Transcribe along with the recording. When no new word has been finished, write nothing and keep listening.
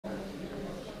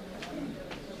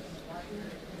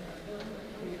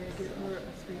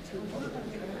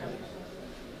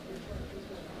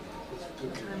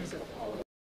What time is it? Oh,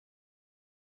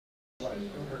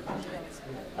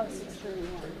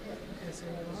 6:31. Okay, so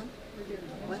you're on?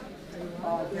 What?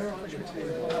 You're on.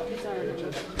 It's already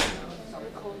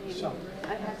recording.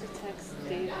 I have to text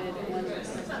David when we're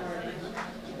starting.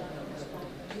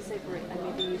 He's like, great, I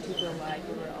made the YouTuber live,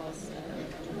 we were all set.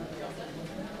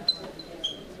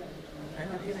 I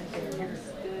don't hear anything here.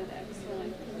 Good,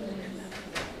 excellent.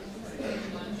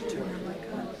 Turn your mic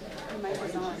on. The mic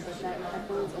is on, but that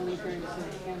phone's only turned to the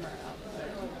camera up.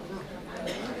 I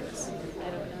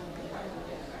don't know.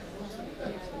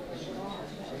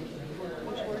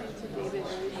 According to David,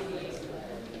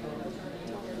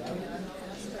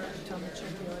 Tell me to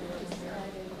check the audio in here.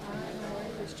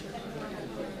 Just check the audio.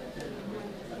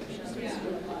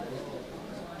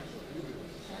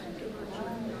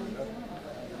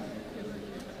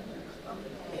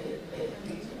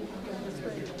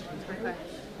 okay.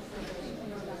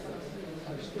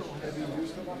 Have you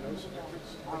used them on those?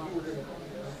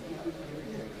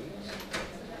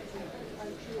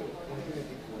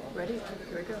 Ready?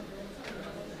 Here we go.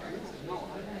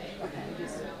 Okay,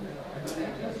 just...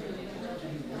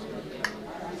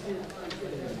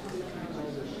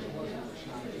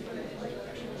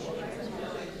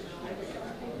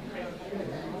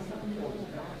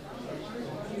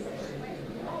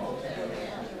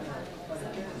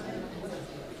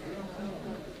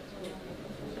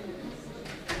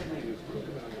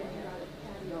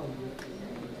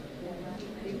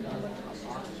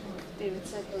 David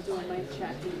said he'll do a mic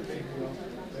check.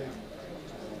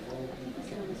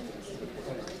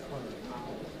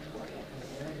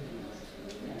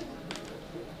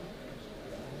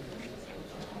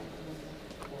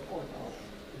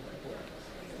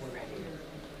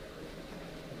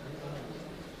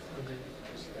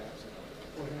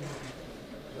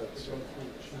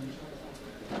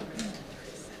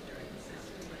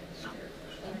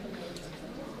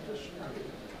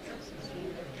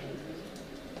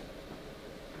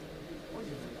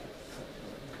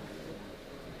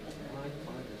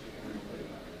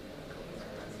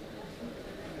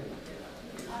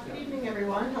 Good evening,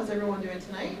 everyone. How's everyone doing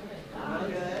tonight?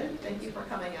 Good. Thank you for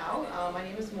coming out. My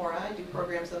name is Maura. I do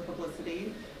programs and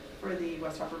publicity for the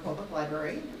West Hartford Public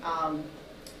Library.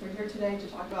 We're here today to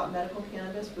talk about medical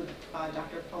cannabis with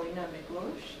Dr. Paulina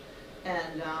Miklosh.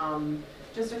 And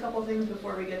just a couple things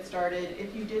before we get started.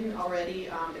 If you didn't already,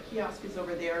 the kiosk is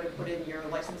over there to put in your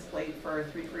license plate for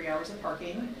 3 free hours of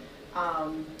parking.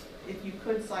 If you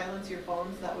could silence your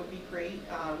phones, that would be great.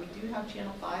 We do have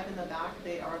Channel 5 in the back.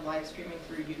 They are live streaming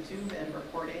through YouTube and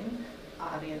recording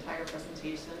the entire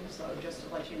presentation, so just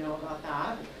to let you know about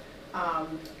that.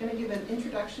 I'm going to give an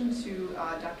introduction to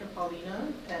Dr. Paulina,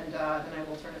 and then I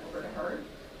will turn it over to her.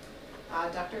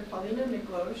 Dr. Paulina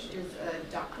Miklosh is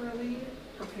a doctorally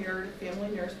prepared family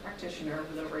nurse practitioner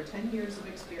with over 10 years of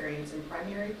experience in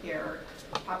primary care,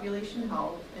 population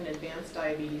health, and advanced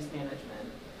diabetes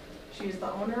management. She is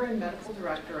the owner and medical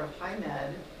director of High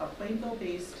Med, a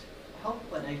Plainville-based health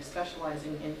clinic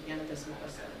specializing in cannabis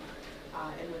medicine.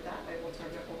 And with that, I will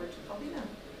turn it over to Paulina.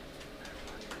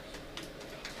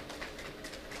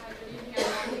 Hi, good evening,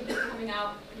 everyone. Thank you for coming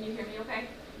out. Can you hear me okay?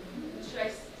 Should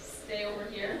I stay over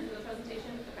here for the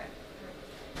presentation? Okay.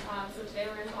 So today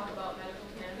we're going to talk about medical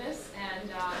cannabis, and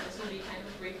this will be kind of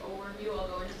a brief overview. I'll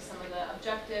go into some of the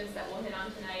objectives that we'll hit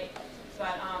on tonight.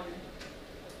 But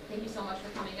thank you so much for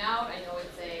coming out. I know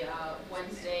it's a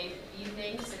Wednesday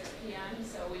evening, 6 p.m.,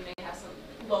 so we may have some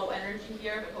low energy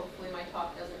here, but hopefully my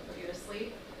talk doesn't put you to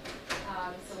sleep.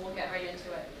 So we'll get right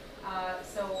into it.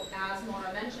 So as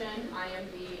Maura mentioned, I am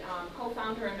the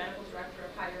co-founder and medical director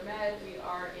of Higher Med. We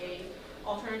are a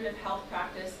alternative health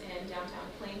practice in downtown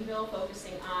Plainville,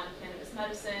 focusing on cannabis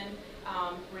medicine,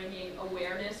 bringing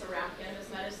awareness around cannabis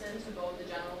medicine to both the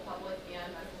general public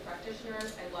and medical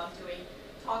practitioners. I love doing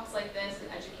talks like this and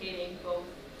educating both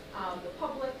the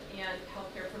public and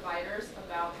healthcare providers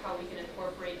about how we can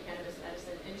incorporate cannabis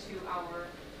medicine into our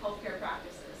healthcare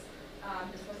practices.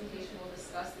 This presentation will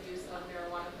discuss the use of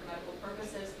marijuana for medical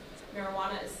purposes.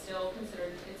 Marijuana is still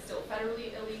considered, it's still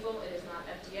federally illegal. It is not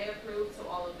FDA approved, so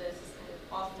all of this is kind of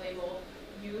off-label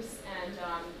use, and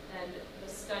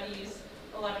the studies,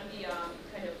 a lot of the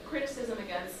kind of criticism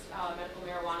against medical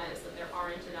marijuana is that there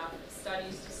aren't enough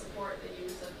studies to support the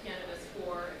use of cannabis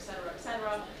for et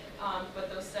cetera,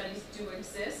 but those studies do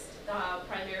exist.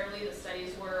 Primarily the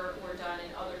studies were done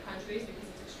in other countries because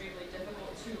it's extremely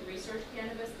difficult to research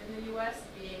cannabis in the U.S.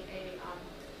 being a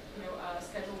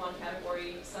Schedule I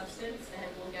category substance, and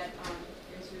we'll get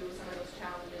into some of those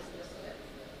challenges in just a bit.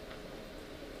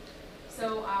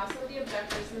 So some of the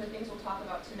objectives and the things we'll talk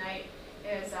about tonight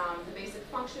is the basic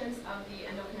functions of the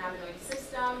endocannabinoid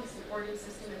system. It's an organ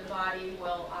system in the body.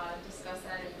 We'll discuss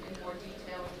that in more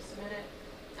detail in just a minute.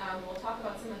 We'll talk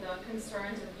about some of the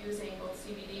concerns of using both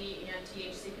CBD and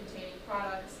THC-containing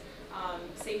products,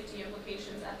 safety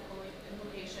implications, ethical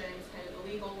implications, kind of the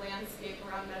legal landscape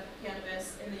around medical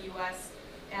cannabis in the U.S.,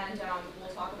 and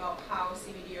we'll talk about how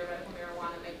CBD or medical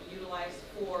marijuana might be utilized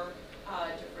for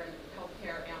different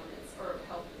healthcare ailments or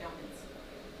health ailments.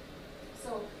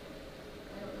 So,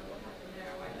 I don't know what happened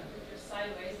there, why that picture's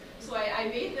sideways. So I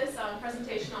made this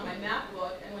presentation on my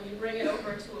MacBook, and when you bring it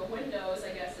over to a Windows,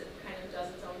 I guess it kind of does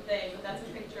its own thing. But that's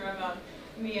a picture of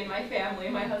me and my family,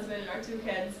 my husband and our 2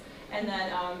 kids. And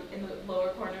then in the lower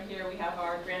corner here, we have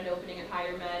our grand opening at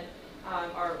Higher Med,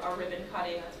 our ribbon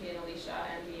cutting. That's me and Alicia,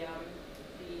 and the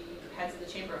heads of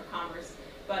the Chamber of Commerce.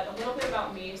 But a little bit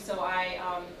about me. So I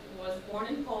was born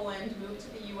in Poland, moved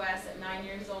to the U.S. at 9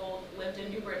 years old, lived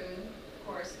in New Britain, of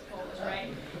course, Polish,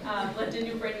 right? Lived in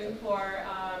New Britain for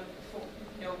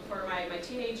my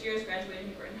teenage years, graduated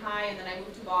New Britain High, and then I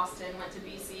moved to Boston, went to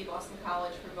BC, Boston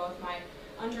College, for both my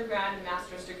undergrad and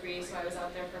master's degree. So I was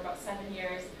out there for about 7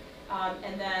 years,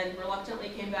 and then reluctantly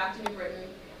came back to New Britain,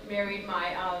 married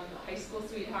my high school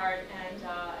sweetheart, and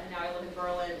now I live in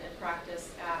Berlin and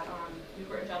practice at New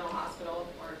Britain General Hospital,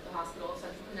 or the Hospital of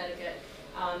Central Connecticut,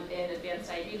 in advanced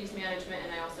diabetes management,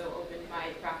 and I also opened my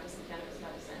practice in cannabis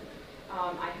medicine.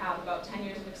 I have about 10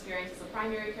 years of experience as a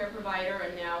primary care provider,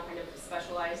 and now kind of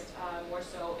specialized more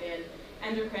so in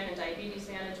endocrine and diabetes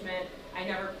management. I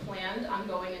never planned on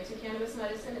going into cannabis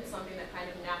medicine. It's something that kind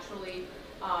of naturally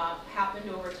happened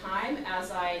over time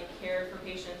as I cared for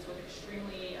patients with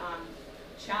extremely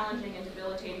challenging and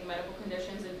debilitating medical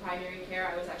conditions in primary care.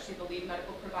 I was actually the lead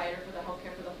medical provider for the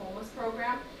Healthcare for the Homeless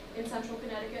program in Central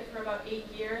Connecticut for about 8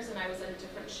 years, and I was at a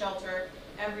different shelter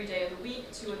every day of the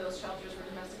week. 2 of those shelters were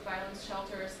domestic violence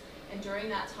shelters, and during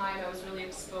that time I was really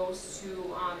exposed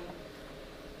to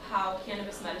how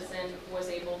cannabis medicine was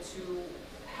able to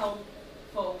help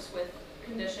folks with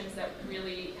conditions that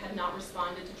really had not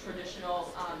responded to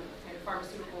traditional kind of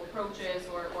pharmaceutical approaches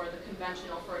or the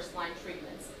conventional first-line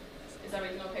treatments. Is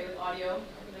everything okay with audio?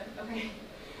 Okay.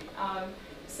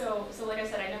 So like I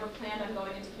said, I never planned on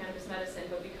going into cannabis medicine,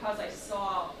 but because I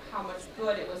saw how much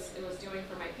good it was doing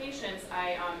for my patients,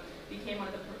 I became one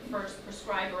of the first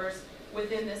prescribers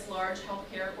within this large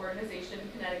healthcare organization in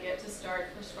Connecticut to start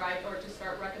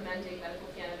recommending medical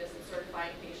cannabis and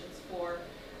certifying patients for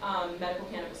medical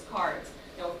cannabis cards.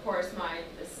 Now, of course,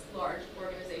 this large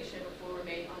organization, which will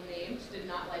remain unnamed, did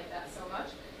not like that so much,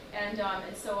 and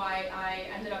so I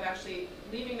ended up actually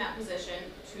leaving that position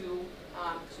to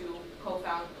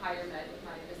co-found Higher Med with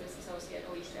my business associate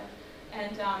Alicia,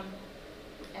 and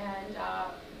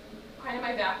kind of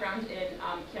my background in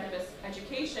cannabis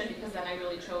education, because then I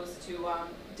really chose to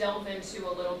delve into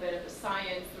a little bit of the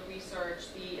science, the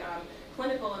research, the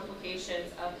clinical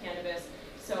implications of cannabis.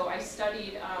 So I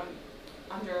studied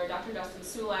under Dr. Dustin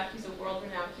Sulak. He's a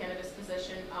world-renowned cannabis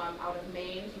physician out of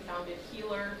Maine. He founded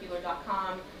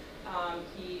Healer.com.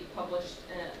 He published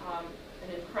an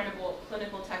incredible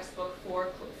clinical textbook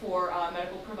for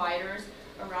medical providers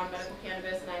around medical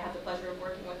cannabis, and I had the pleasure of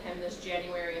working with him this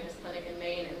January in his clinic in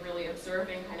Maine and really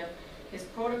observing kind of his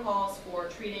protocols for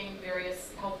treating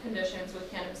various health conditions with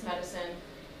cannabis medicine,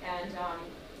 and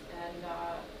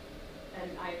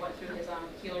I went through his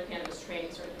Healer Cannabis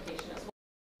training certification as well.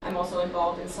 I'm also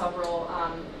involved in several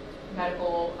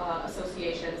medical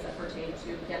associations that pertain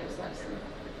to cannabis medicine.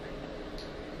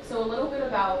 So a little bit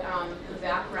about the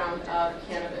background of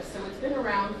cannabis. So it's been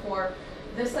around for,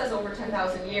 this says over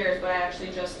 10,000 years, but I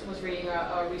actually just was reading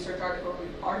a research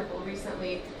article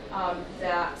recently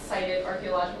that cited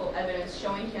archaeological evidence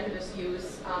showing cannabis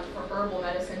use for herbal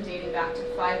medicine dating back to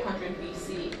 500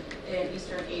 BC in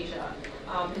Eastern Asia.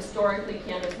 Historically,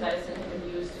 cannabis medicine had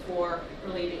been used for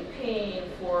relieving pain,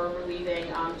 for relieving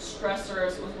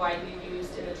stressors. It was widely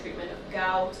used in the treatment of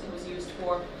gout. It was used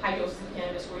for, high doses of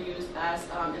cannabis were used as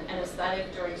an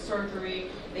anesthetic during surgery.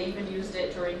 They even used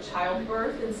it during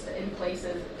childbirth in place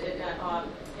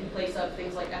of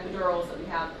things like epidurals that we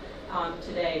have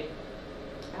today.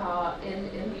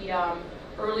 In the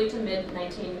early to mid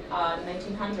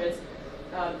 1900s,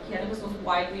 cannabis was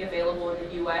widely available in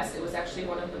the U.S. It was actually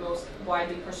one of the most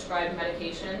widely prescribed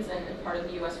medications and part of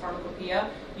the U.S. pharmacopoeia.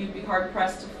 You'd be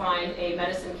hard-pressed to find a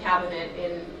medicine cabinet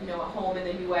in a home in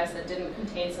the U.S. that didn't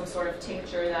contain some sort of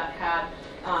tincture that had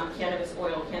cannabis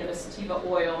oil, cannabis sativa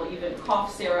oil, even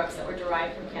cough syrups that were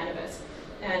derived from cannabis.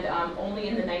 And only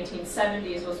in the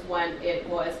 1970s was when it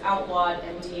was outlawed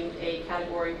and deemed a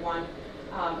Category 1,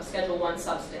 a Schedule 1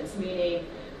 substance, meaning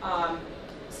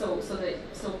so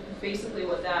basically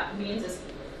what that means is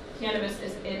cannabis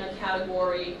is in a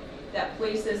category that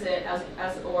places it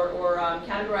or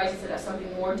categorizes it as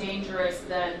something more dangerous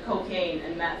than cocaine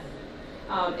and meth.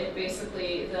 It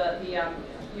basically, the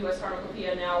U.S.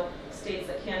 Pharmacopoeia now states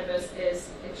that cannabis is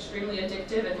extremely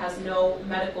addictive and has no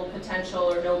medical potential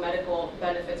or no medical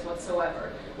benefits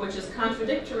whatsoever, which is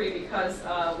contradictory because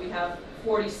we have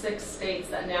 46 states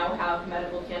that now have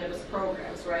medical cannabis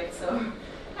programs, right? So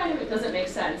kind of it doesn't make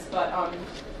sense, but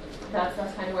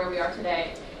that's kind of where we are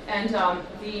today. And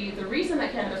the reason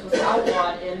that cannabis was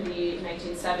outlawed in the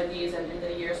 1970s and in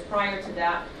the years prior to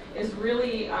that is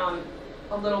really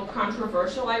a little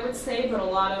controversial, I would say, but a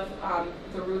lot of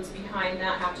the roots behind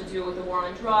that have to do with the war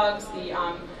on drugs.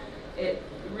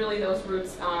 Really those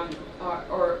roots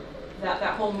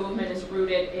that whole movement is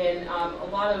rooted in a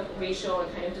lot of racial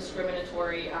and kind of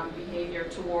discriminatory behavior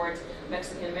towards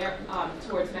Mexican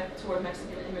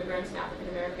Mexican immigrants and African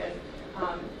American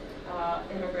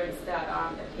immigrants that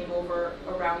came over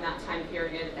around that time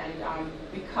period, and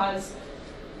because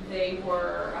they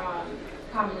were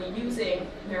commonly using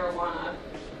marijuana,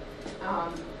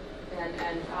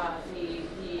 and the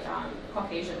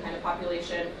Caucasian kind of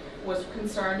population was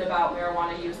concerned about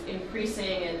marijuana use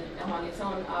increasing among its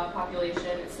own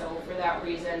population, and so for that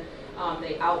reason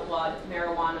they outlawed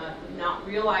marijuana, not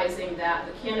realizing that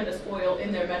the cannabis oil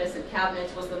in their medicine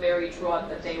cabinets was the very drug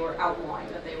that they were outlawing,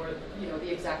 that they were,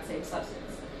 the exact same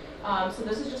substance. So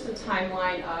this is just a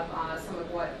timeline of some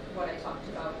of what I talked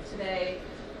about today.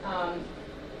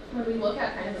 When we look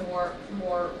at kind of the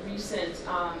more recent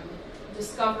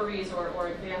discoveries or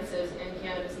advances in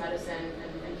cannabis medicine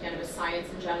and cannabis science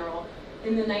in general,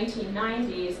 in the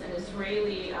 1990s, an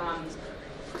Israeli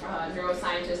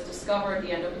neuroscientist discovered the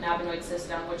endocannabinoid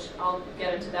system, which I'll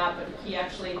get into that, but he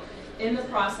actually, in the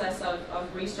process of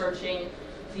researching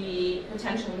the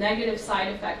potential negative side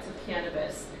effects of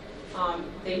cannabis,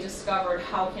 they discovered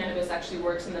how cannabis actually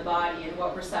works in the body and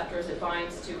what receptors it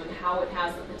binds to and how it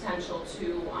has the potential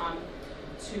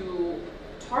to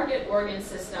target organ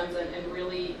systems and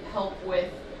really help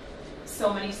with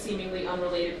so many seemingly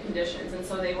unrelated conditions. And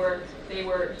so they were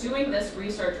doing this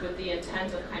research with the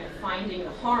intent of kind of finding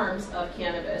the harms of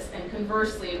cannabis, and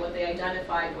conversely what they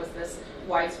identified was this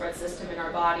widespread system in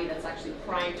our body that's actually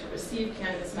primed to receive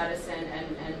cannabis medicine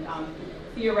and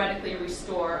theoretically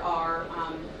restore our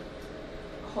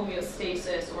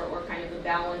homeostasis or kind of the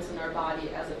balance in our body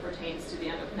as it pertains to the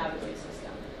endocannabinoid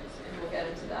system. And we'll get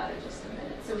into that in just a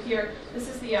minute. So here, this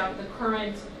is the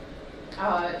current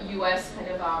U.S. kind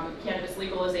of cannabis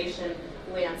legalization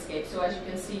landscape. So as you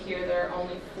can see here, there are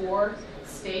only 4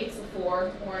 states,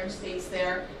 4 orange states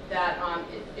there, that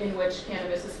in which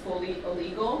cannabis is fully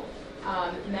illegal.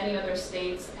 Many other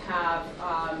states have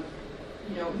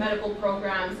medical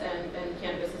programs and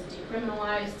cannabis is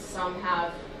decriminalized. Some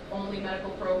have only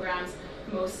medical programs.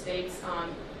 Most states,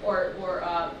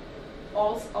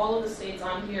 all of the states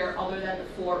on here, other than the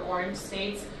 4 orange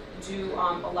states, do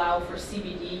allow for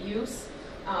CBD use,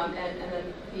 and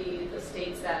then the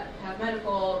states that have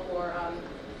medical or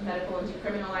medical and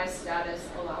decriminalized status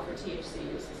allow for THC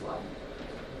use as well.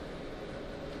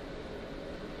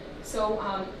 So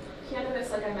cannabis,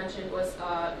 like I mentioned, was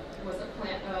a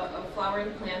plant, a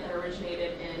flowering plant that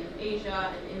originated in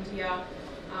Asia and India.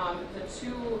 The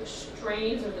 2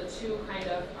 strains, or the 2 kind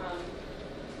of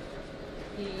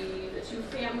the 2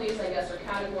 families, I guess, or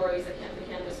categories that the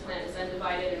cannabis plant is then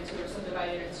divided into, or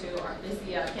subdivided into, is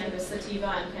the Cannabis sativa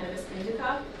and Cannabis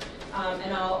indica.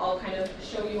 And I'll kind of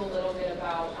show you a little bit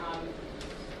about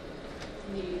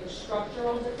the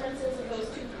structural differences of those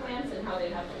 2 plants and how they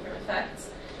have different effects.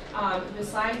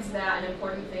 Besides that, an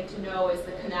important thing to know is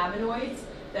the cannabinoids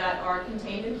that are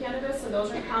contained in cannabis. So those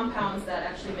are compounds that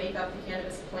actually make up the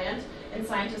cannabis plant, and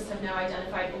scientists have now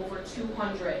identified over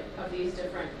 200 of these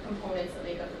different components that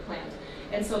make up the plant.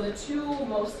 And so the 2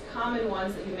 most common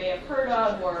ones that you may have heard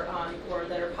of or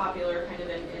that are popular kind of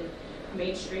in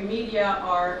mainstream media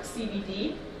are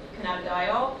CBD,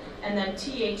 cannabidiol, and then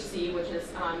THC, which is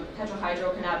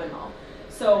tetrahydrocannabinol.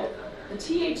 So the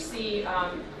THC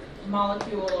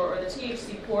molecule, or the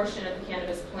THC portion of the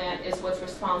cannabis plant, is what's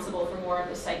responsible for more of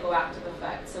the psychoactive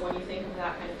effect. So when you think of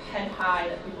that kind of head high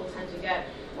that people tend to get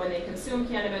when they consume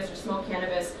cannabis or smoke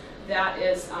cannabis, that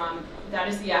is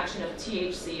the action of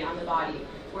THC on the body.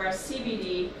 Whereas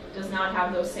CBD does not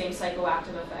have those same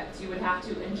psychoactive effects. You would have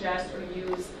to ingest or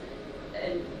use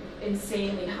an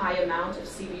insanely high amount of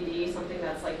CBD, something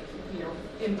that's like,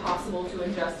 impossible to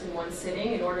ingest in one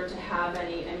sitting, in order to have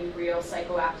any real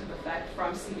psychoactive effect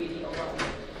from CBD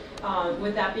alone.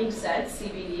 With that being said,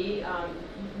 CBD,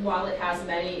 while it has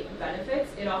many benefits,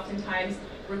 it oftentimes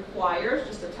requires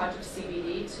just a touch of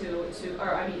CBD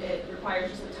it requires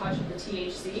just a touch of the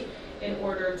THC in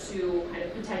order to kind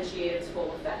of potentiate its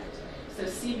full effect. So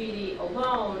CBD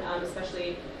alone,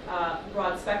 especially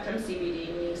broad spectrum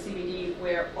CBD, meaning CBD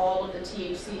where all of the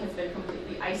THC has been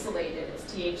completely isolated, it's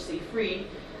THC free,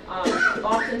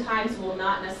 oftentimes will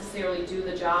not necessarily do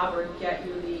the job or get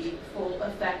you the full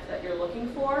effect that you're looking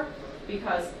for,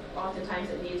 because oftentimes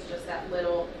it needs just that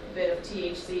little bit of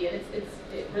THC, and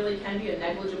it really can be a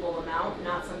negligible amount,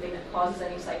 not something that causes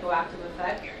any psychoactive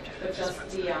effect, but just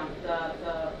the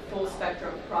full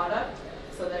spectrum product,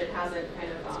 so that it hasn't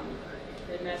kind of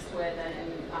been messed with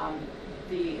and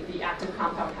the active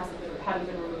compound haven't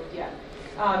been removed yet.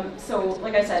 So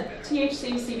like I said,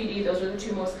 THC, CBD, those are the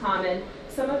two most common.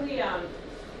 Some of the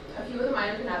a few of the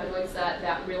minor cannabinoids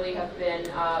that really have been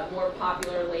more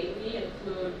popular lately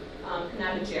include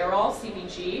cannabigerol,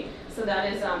 CBG. So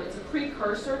that is it's a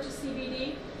precursor to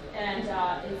CBD, and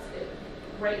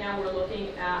right now we're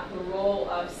looking at the role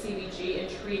of CBG in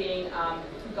treating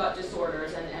gut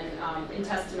disorders and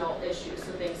intestinal issues.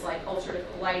 So things like ulcerative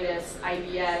colitis,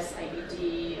 IBS,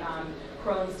 IBD,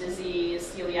 Crohn's disease,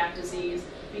 celiac disease.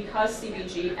 Because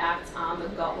CBG acts on the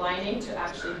gut lining to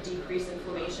actually decrease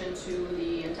inflammation to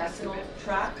the intestinal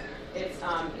tract,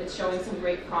 it's showing some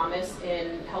great promise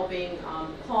in helping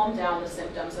calm down the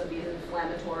symptoms of these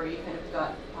inflammatory kind of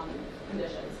gut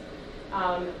conditions.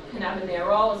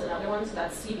 Cannabigerol is another one, so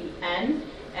that's CBN,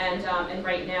 and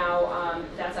right now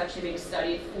that's actually being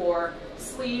studied for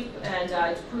sleep, and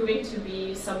it's proving to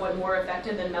be somewhat more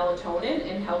effective than melatonin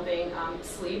in helping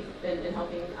sleep and in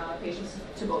helping patients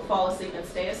to both fall asleep and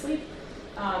stay asleep.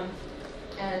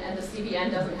 And the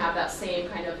CBN doesn't have that same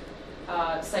kind of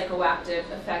psychoactive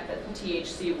effect that the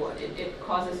THC would. It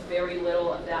causes very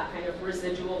little of that kind of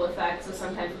residual effect. So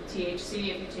sometimes with THC,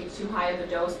 if you take too high of a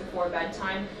dose before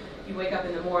bedtime, you wake up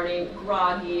in the morning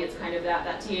groggy. It's kind of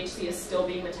that THC is still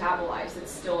being metabolized.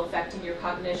 It's still affecting your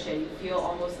cognition. You feel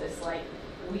almost this like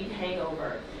weed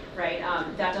hangover, right?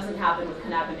 That doesn't happen with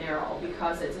cannabigerol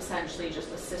because it's essentially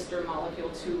just a sister molecule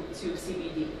to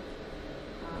CBD.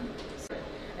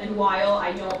 And while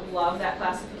I don't love that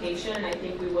classification, and I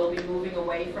think we will be moving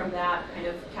away from that kind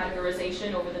of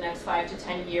categorization over the next 5 to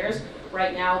 10 years,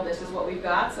 right now this is what we've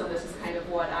got, so this is kind of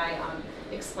what I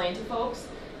explain to folks.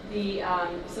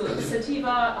 So the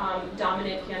sativa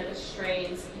dominant cannabis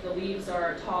strains, the leaves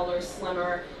are taller,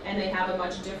 slimmer, and they have a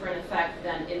much different effect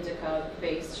than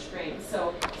indica-based strains.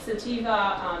 So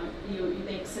sativa, you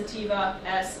think sativa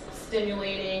as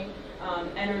stimulating,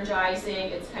 energizing.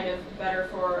 It's kind of better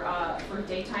for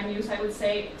daytime use, I would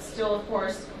say. Still, of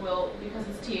course, will, because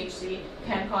it's THC,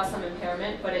 can cause some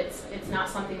impairment, but it's not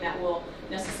something that will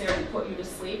necessarily put you to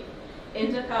sleep.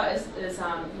 Indica is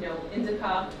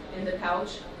indica in the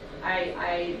couch.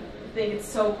 I think it's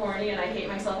so corny, and I hate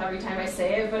myself every time I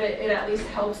say it, but it at least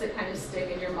helps it kind of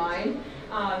stick in your mind.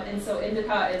 And so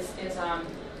indica is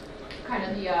kind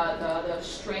of the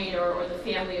strain or the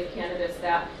family of cannabis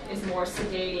that is more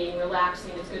sedating,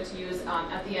 relaxing. It's good to use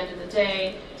at the end of the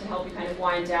day to help you kind of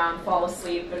wind down, fall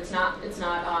asleep, but it's not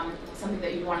something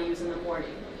that you want to use in the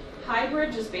morning.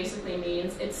 Hybrid just basically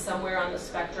means it's somewhere on the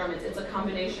spectrum. It's a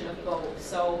combination of both.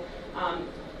 So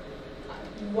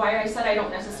why I said I don't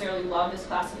necessarily love this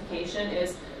classification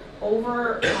is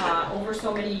over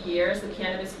so many years, the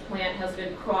cannabis plant has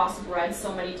been crossbred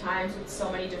so many times with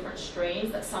so many different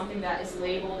strains that something that is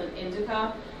labeled an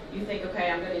indica, you think, okay,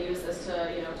 I'm going to use this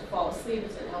to fall asleep.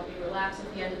 It's going to help you relax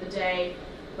at the end of the day.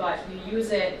 But you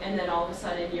use it, and then all of a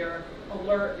sudden you're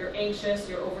alert, you're anxious,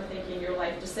 you're overthinking your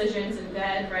life decisions in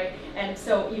bed, right? And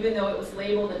so even though it was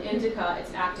labeled an indica,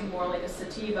 it's acting more like a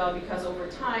sativa because over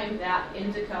time that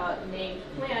indica named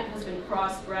plant has been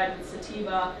crossbred with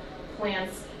sativa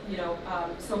plants,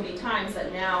 so many times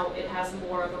that now it has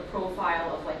more of a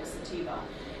profile of like a sativa.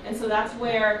 And so that's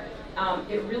where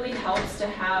it really helps to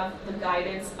have the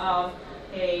guidance of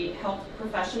a health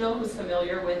professional who's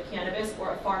familiar with cannabis,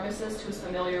 or a pharmacist who's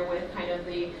familiar with kind of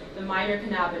the minor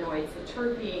cannabinoids, the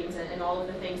terpenes, and all of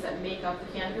the things that make up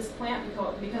the cannabis plant,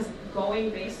 because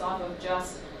going based off of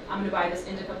just, I'm going to buy this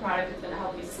indica product that's going to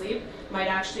help me sleep, might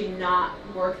actually not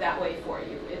work that way for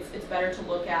you. It's better to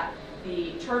look at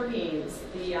the terpenes,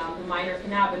 the minor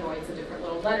cannabinoids, the different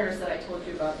little letters that I told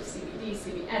you about, the CBD,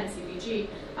 CBN, CBG.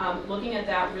 Looking at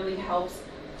that really helps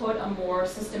put a more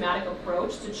systematic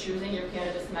approach to choosing your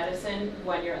cannabis medicine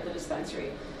when you're at the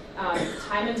dispensary.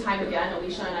 Time and time again,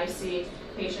 Alicia and I see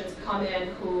patients come in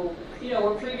who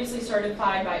were previously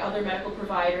certified by other medical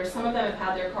providers. Some of them have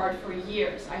had their card for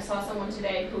years. I saw someone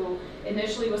today who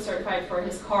initially was certified for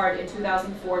his card in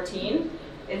 2014.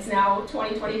 It's now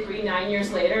 2023, 9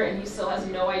 years later, and he still has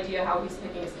no idea how he's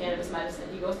picking his cannabis medicine.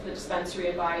 He goes to the dispensary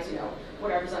and buys, you know,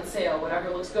 whatever's on sale, whatever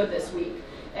looks good this week.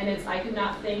 And I could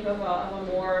not think of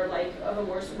a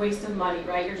worse waste of money,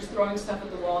 right? You're just throwing stuff at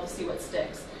the wall to see what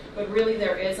sticks. But really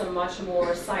there is a much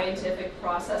more scientific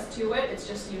process to it. It's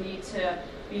just you need to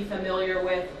be familiar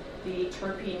with the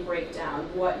terpene breakdown.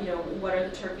 What are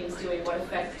the terpenes doing? What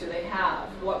effects do they have?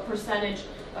 What percentage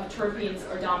of terpenes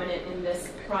are dominant in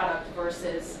this product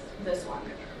versus this one?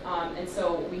 And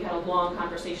so we had a long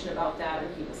conversation about that,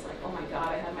 and he was like, oh my God,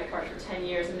 I had my card for 10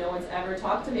 years and no one's ever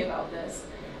talked to me about this.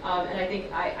 And I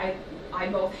think I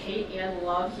both hate and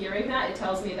love hearing that. It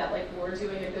tells me that like we're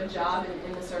doing a good job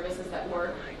in the services that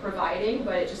we're providing,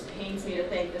 but it just pains me to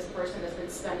think this person has been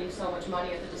spending so much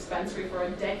money at the dispensary for a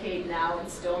decade now and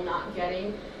still not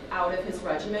getting out of his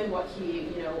regimen what he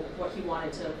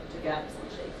wanted to get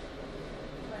essentially.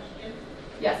 Question?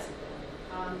 Yes.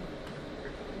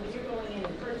 When you're going in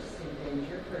and purchasing things,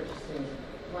 you're purchasing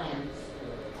plants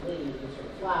or leaves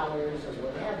or flowers or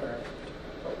whatever.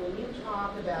 But when you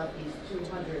talk about these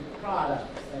 200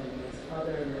 products and these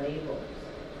other labels,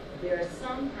 they're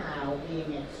somehow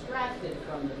being extracted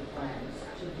from the plants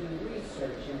to do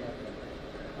research and everything.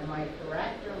 Am I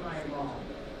correct or am I wrong?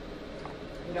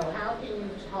 You know, how can you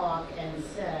talk and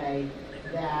say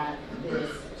that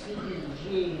this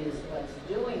TBG is what's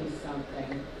doing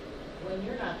something when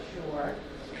you're not sure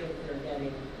if they're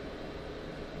getting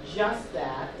just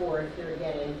that or if they're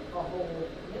getting a whole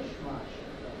mishmash?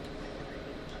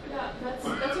 Yeah,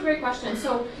 that's a great question.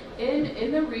 So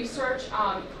in the research,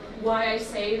 why I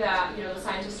say that the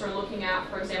scientists are looking at,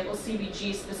 for example,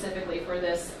 CBG specifically for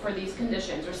these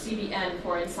conditions, or CBN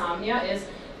for insomnia, is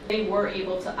they were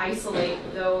able to isolate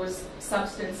those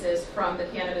substances from the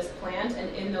cannabis plant,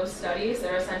 and in those studies,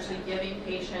 they're essentially giving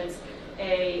patients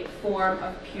a form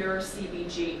of pure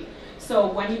CBG. So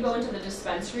when you go into the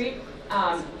dispensary,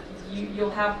 you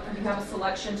have a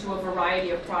selection to a variety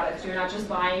of products. You're not just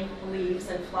buying leaves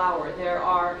and flower. There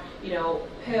are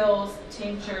pills,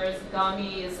 tinctures,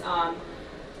 gummies,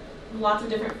 lots of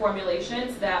different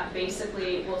formulations that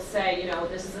basically will say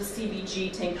this is a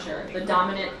CBG tincture. The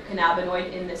dominant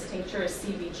cannabinoid in this tincture is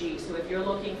CBG. So if you're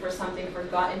looking for something for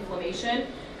gut inflammation,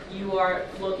 you are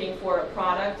looking for a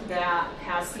product that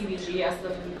has CBG as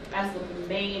the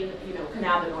main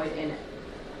cannabinoid in it.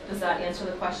 Does that answer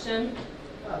the question?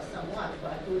 Well, somewhat,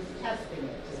 but who's testing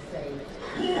it to say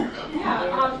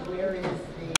Yeah, where is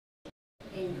the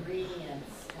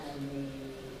ingredients and the,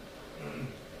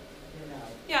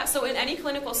 Yeah, so in any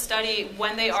clinical study,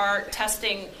 when they are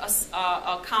testing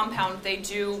a compound, they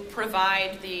do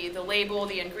provide the label,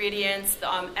 the ingredients,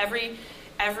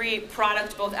 every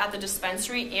product, both at the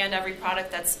dispensary and every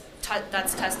product that's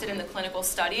tested in the clinical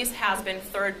studies has been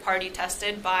third-party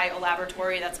tested by a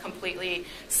laboratory that's completely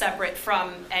separate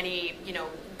from any,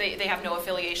 they have no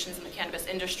affiliations in the cannabis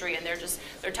industry, and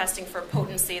they're testing for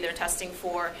potency, they're testing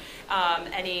for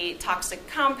any toxic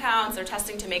compounds, they're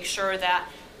testing to make sure that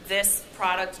this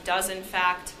product does in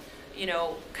fact,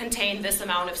 contain this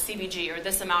amount of CBG or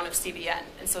this amount of CBN,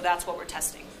 and so that's what we're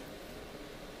testing.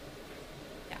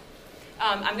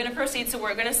 I'm going to proceed, so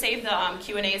we're going to save the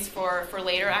Q&As for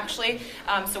later, actually.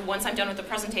 So once I'm done with the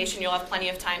presentation, you'll have plenty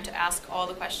of time to ask all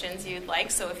the questions you'd like.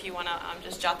 So if you want to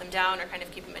just jot them down or kind of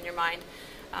keep them in your mind,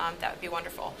 that would be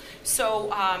wonderful.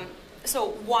 So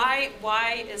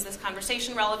why is this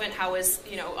conversation relevant? How is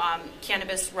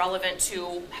cannabis relevant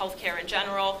to healthcare in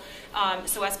general?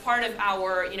 So as part of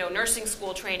our nursing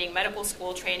school training, medical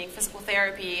school training, physical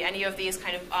therapy, any of these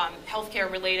kind of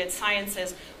healthcare related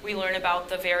sciences, we learn about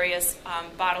the various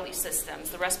bodily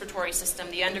systems, the respiratory system,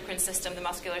 the endocrine system, the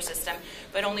muscular system,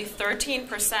 but only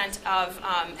 13% of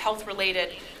health related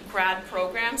grad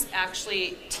programs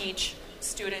actually teach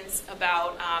students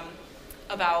about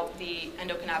the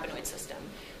endocannabinoid system.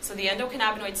 So the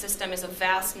endocannabinoid system is a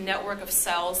vast network of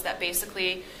cells that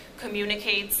basically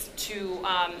communicates to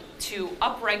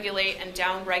upregulate and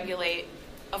downregulate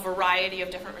a variety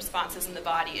of different responses in the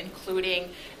body, including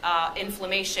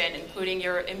inflammation, including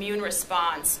your immune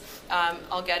response.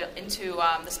 I'll get into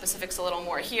the specifics a little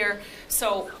more here.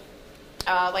 So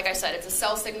like I said, it's a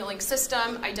cell signaling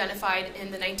system identified in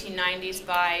the 1990s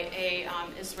by a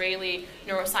Israeli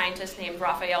neuroscientist named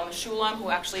Raphael Mechoulam, who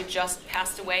actually just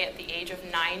passed away at the age of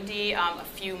 90 a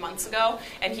few months ago.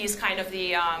 And he's kind of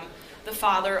the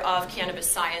father of cannabis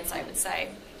science, I would say.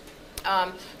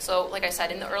 So like I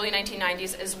said, in the early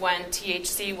 1990s is when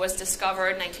THC was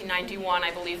discovered. 1991, I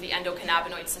believe, the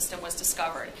endocannabinoid system was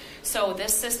discovered. So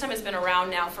this system has been around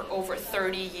now for over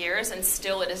 30 years, and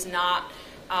still it is not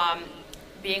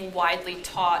being widely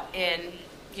taught in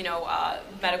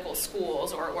medical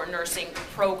schools or nursing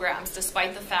programs,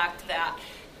 despite the fact that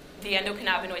the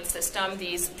endocannabinoid system,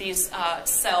 these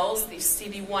cells, these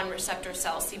CB1 receptor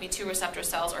cells, CB2 receptor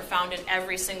cells, are found in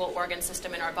every single organ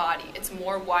system in our body. It's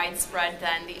more widespread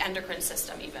than the endocrine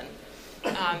system even.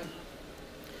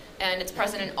 And it's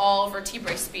present in all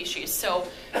vertebrate species. So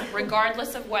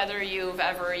regardless of whether you've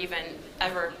ever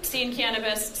seen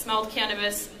cannabis, smelled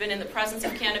cannabis, been in the presence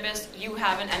of cannabis, you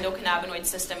have an endocannabinoid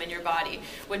system in your body,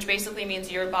 which basically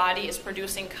means your body is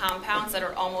producing compounds that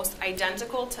are almost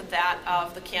identical to that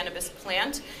of the cannabis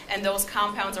plant, and those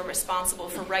compounds are responsible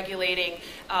for regulating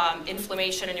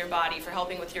inflammation in your body, for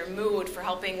helping with your mood, for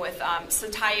helping with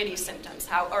satiety symptoms,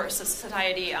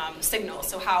 satiety signals,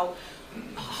 so how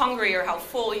hungry or how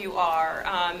full you are.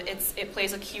 It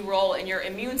plays a key role in your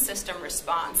immune system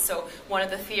response. So one of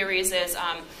the theories is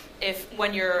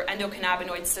when your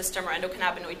endocannabinoid system or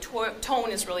endocannabinoid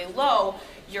tone is really low,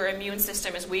 your immune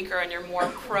system is weaker and you're more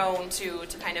prone to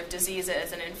kind of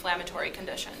diseases and inflammatory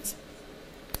conditions.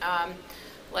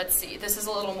 Let's see, this is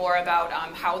a little more about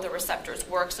how the receptors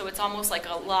work. So it's almost like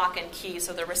a lock and key.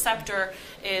 So the receptor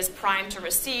is primed to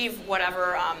receive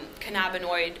whatever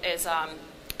cannabinoid is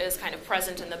kind of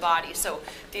present in the body. So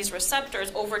these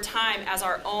receptors over time, as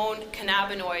our own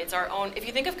cannabinoids, if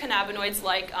you think of cannabinoids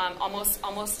like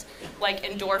almost like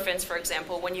endorphins, for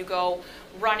example, when you go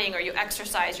running or you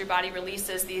exercise, your body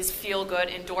releases these feel-good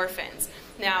endorphins.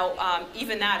 Now,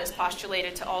 even that is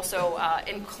postulated to also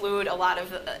include a lot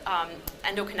of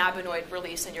endocannabinoid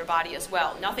release in your body as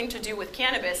well. Nothing to do with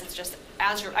cannabis, it's just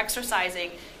as you're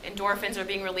exercising, endorphins are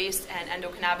being released and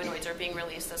endocannabinoids are being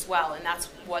released as well, and that's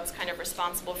what's kind of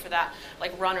responsible for that,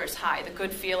 like runner's high, the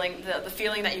good feeling, the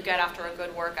feeling that you get after a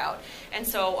good workout. And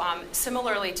so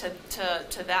similarly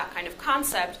to that kind of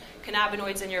concept,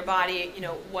 cannabinoids in your body,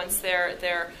 once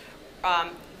they're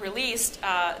released,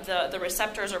 the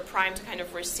receptors are primed to kind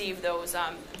of receive those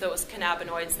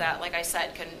cannabinoids that, like I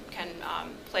said, can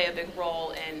play a big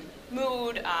role in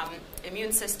mood,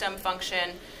 immune system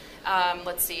function.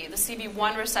 Let's see, the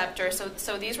CB1 receptor.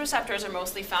 So these receptors are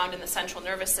mostly found in the central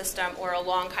nervous system or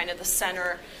along kind of the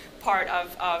center part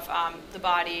of the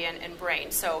body and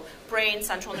brain. So brain,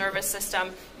 central nervous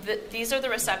system, these are the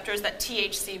receptors that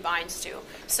THC binds to.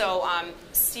 So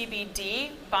CBD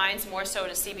binds more so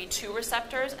to CB2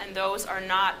 receptors, and those are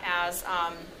not as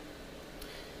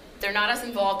they're not as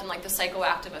involved in like the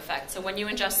psychoactive effect. So when you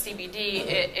ingest CBD,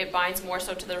 it binds more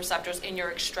so to the receptors in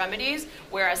your extremities,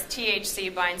 whereas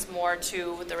THC binds more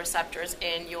to the receptors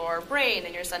in your brain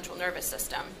and your central nervous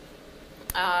system.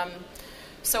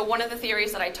 So one of the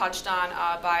theories that I touched on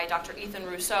by Dr. Ethan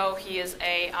Rousseau, he is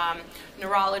a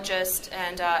neurologist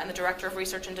and the director of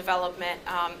research and development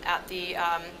at the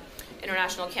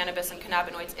International Cannabis and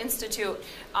Cannabinoids Institute.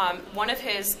 One of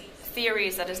his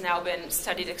theories that has now been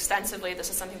studied extensively, this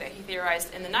is something that he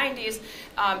theorized in the 90s,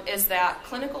 is that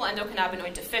clinical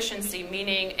endocannabinoid deficiency,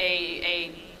 meaning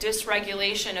a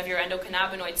dysregulation of your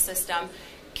endocannabinoid system,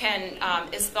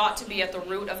 is thought to be at the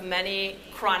root of many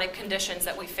chronic conditions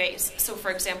that we face. So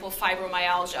for example,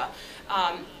 fibromyalgia.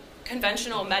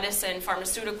 Conventional medicine,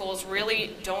 pharmaceuticals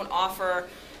really don't offer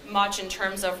much in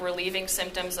terms of relieving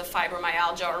symptoms of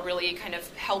fibromyalgia or really kind of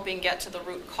helping get to the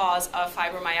root cause of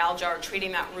fibromyalgia or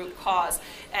treating that root cause.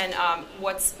 And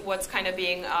what's kind of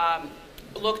being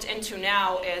looked into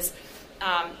now is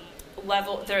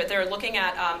they're looking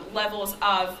at levels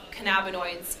of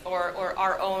cannabinoids or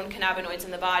our own cannabinoids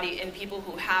in the body in people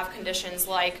who have conditions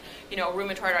like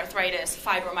rheumatoid arthritis,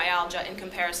 fibromyalgia, in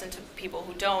comparison to people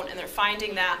who don't, and they're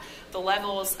finding that the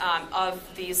levels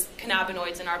of these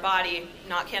cannabinoids in our body,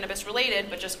 not cannabis related,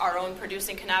 but just our own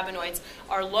producing cannabinoids,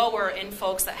 are lower in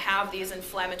folks that have these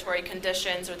inflammatory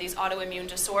conditions or these autoimmune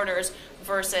disorders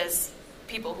versus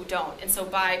people who don't. And so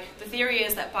the theory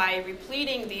is that by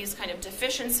repleting these kind of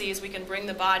deficiencies, we can bring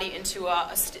the body into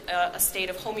a state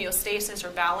of homeostasis or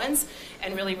balance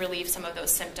and really relieve some of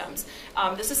those symptoms.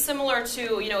 This is similar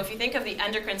to, if you think of the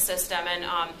endocrine system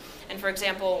and for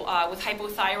example, with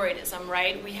hypothyroidism,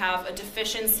 right, we have a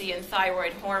deficiency in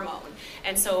thyroid hormone.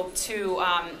 And so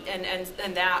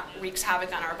and that wreaks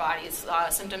havoc on our bodies.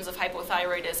 Symptoms of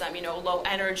hypothyroidism, low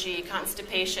energy,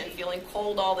 constipation, feeling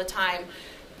cold all the time,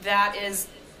 that is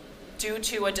due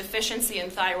to a deficiency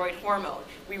in thyroid hormone.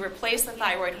 We replace the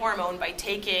thyroid hormone by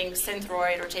taking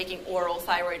Synthroid or taking oral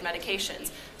thyroid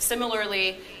medications.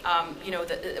 Similarly,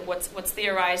 what's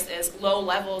theorized is low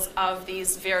levels of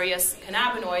these various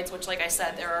cannabinoids, which, like I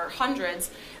said, there are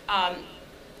hundreds.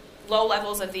 Low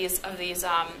levels of these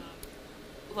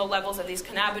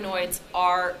cannabinoids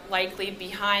are likely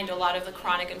behind a lot of the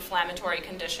chronic inflammatory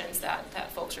conditions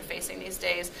that folks are facing these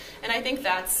days. And I think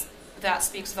that's that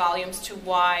speaks volumes to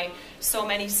why so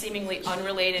many seemingly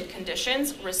unrelated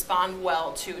conditions respond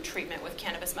well to treatment with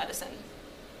cannabis medicine.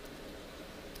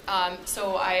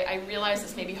 So I realize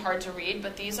this may be hard to read,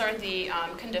 but these are the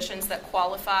conditions that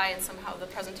qualify, and somehow the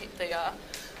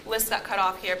list got cut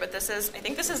off here, but I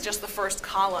think this is just the first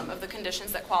column of the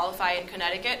conditions that qualify in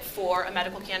Connecticut for a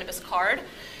medical cannabis card.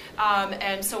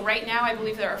 And so right now I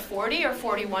believe there are 40 or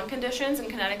 41 conditions in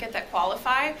Connecticut that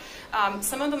qualify.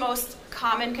 Some of the most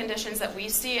common conditions that we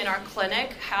see in our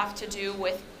clinic have to do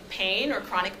with pain or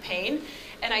chronic pain.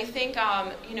 And I think,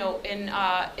 you know, in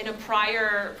a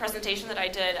prior presentation that I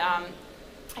did,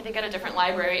 I think at a different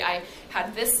library, I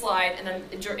had this slide, and then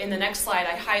in the next slide,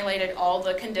 I highlighted all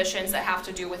the conditions that have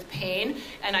to do with pain.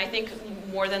 And I think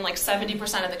more than like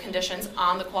 70% of the conditions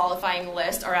on the qualifying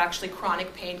list are actually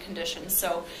chronic pain conditions.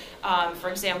 So, for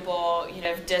example, you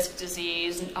have disc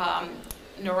disease,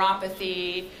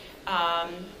 neuropathy.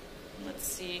 Let's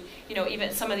see, you know, even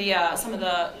some of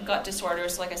the gut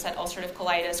disorders, like I said, ulcerative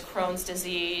colitis, Crohn's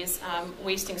disease,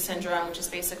 wasting syndrome, which is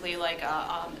basically like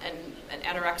an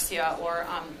anorexia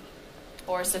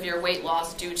or severe weight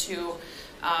loss due to,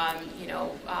 you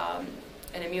know,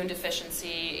 an immune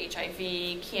deficiency,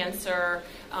 HIV, cancer.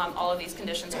 All of these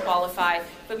conditions qualify,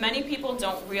 but many people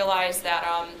don't realize that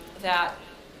that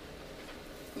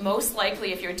most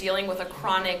likely, if you're dealing with a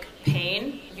chronic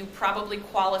pain, you probably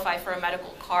qualify for a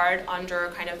medical card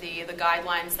under kind of the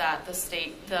guidelines that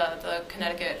the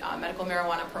Connecticut medical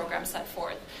marijuana program set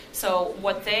forth. So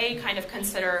what they kind of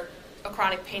consider a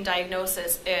chronic pain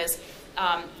diagnosis is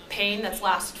pain that's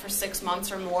lasted for 6 months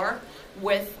or more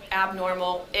with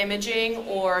abnormal imaging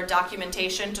or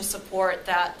documentation to support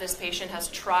that this patient has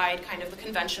tried kind of the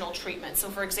conventional treatment. So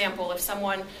for example, if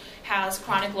someone has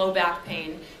chronic low back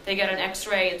pain, they get an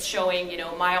x-ray, it's showing, you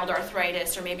know, mild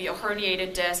arthritis or maybe a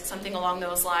herniated disc, something along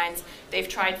those lines. They've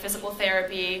tried physical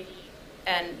therapy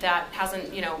and that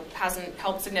hasn't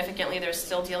helped significantly. They're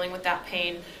still dealing with that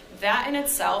pain. That in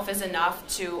itself is enough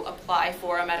to apply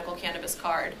for a medical cannabis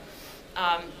card.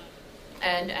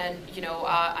 And you know,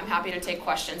 I'm happy to take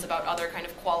questions about other kind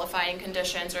of qualifying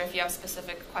conditions, or if you have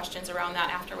specific questions around that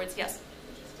afterwards. Yes?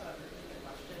 Just repeat the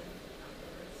question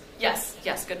afterwards.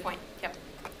 Yes, good point. Yep.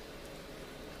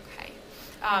 Okay.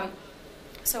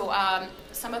 So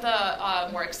some of the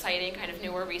more exciting kind of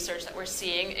newer research that we're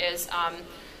seeing is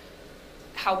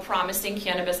how promising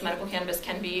medical cannabis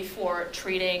can be for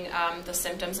treating the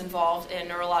symptoms involved in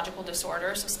neurological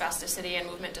disorders, so spasticity and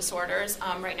movement disorders.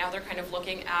 Right now they're kind of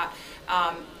looking at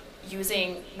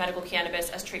using medical cannabis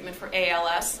as treatment for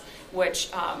ALS, which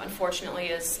unfortunately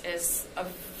is a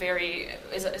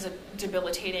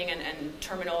debilitating and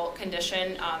terminal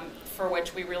condition for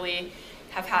which we really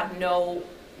have had no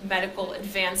medical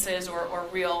advances or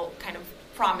real kind of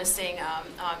promising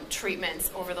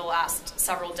treatments over the last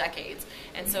several decades.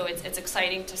 And so it's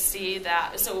exciting to see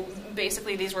that. So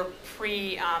basically these were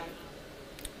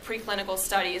preclinical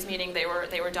studies, meaning they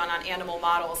were done on animal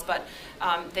models, but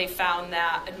they found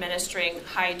that administering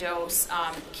high dose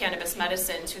cannabis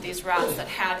medicine to these rats that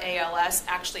had ALS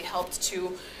actually helped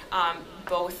to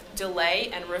both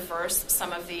delay and reverse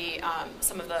some of the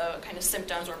kind of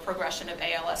symptoms or progression of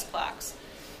ALS plaques.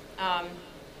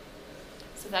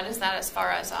 So that is that as far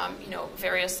as you know,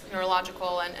 various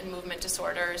neurological and movement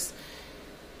disorders.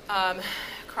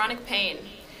 Chronic pain.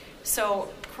 So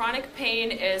chronic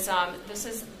pain is this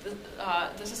is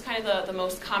kind of the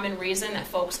most common reason that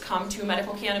folks come to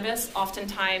medical cannabis.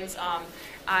 Oftentimes,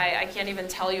 I can't even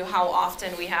tell you how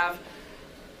often we have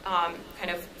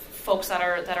kind of folks that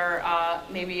are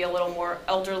maybe a little more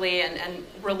elderly and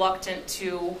reluctant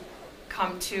to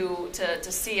come to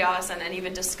see us and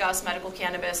even discuss medical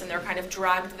cannabis, and they're kind of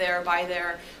dragged there by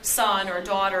their son or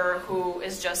daughter who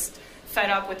is just fed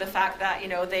up with the fact that, you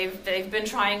know, they've been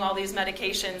trying all these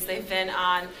medications, they've been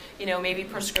on, you know, maybe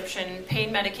prescription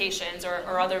pain medications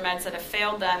or other meds that have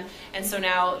failed them, and so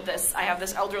now I have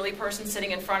this elderly person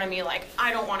sitting in front of me like,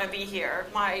 I don't want to be here,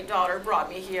 my daughter brought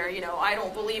me here, you know, I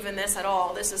don't believe in this at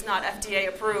all, this is not FDA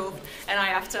approved, and I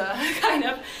have to kind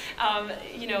of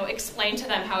you know, explain to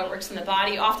them how it works in the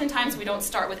body. Oftentimes we don't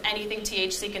start with anything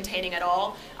THC containing at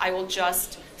all. I will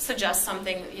just suggest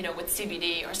something, you know, with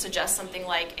CBD, or suggest something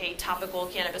like a topical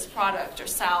cannabis product or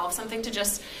salve, something to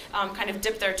just kind of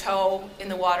dip their toe in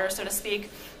the water, so to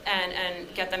speak,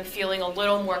 and get them feeling a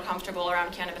little more comfortable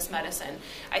around cannabis medicine.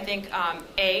 I think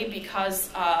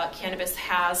because cannabis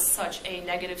has such a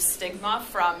negative stigma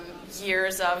from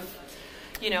years of,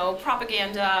 you know,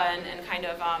 propaganda and kind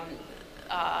of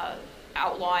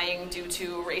outlawing due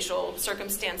to racial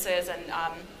circumstances,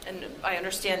 and I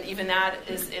understand even that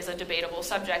is a debatable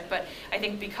subject, but I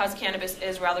think because cannabis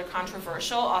is rather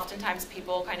controversial, oftentimes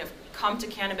people kind of come to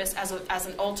cannabis as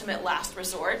an ultimate last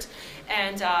resort,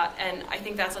 and I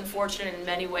think that's unfortunate in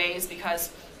many ways,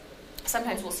 because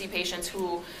sometimes we'll see patients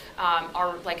who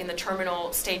are like in the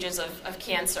terminal stages of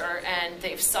cancer, and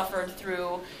they've suffered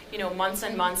through months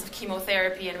and months of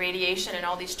chemotherapy and radiation and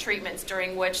all these treatments,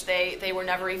 during which they were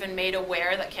never even made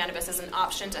aware that cannabis is an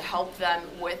option to help them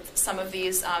with some of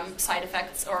these side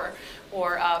effects or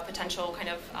potential kind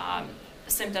of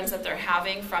symptoms that they're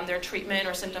having from their treatment,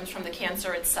 or symptoms from the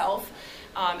cancer itself.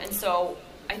 And so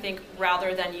I think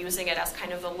rather than using it as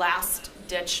kind of the last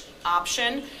ditch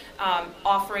option,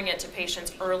 offering it to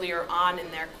patients earlier on in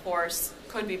their course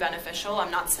could be beneficial. I'm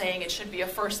not saying it should be a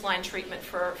first-line treatment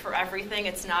for everything.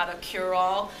 It's not a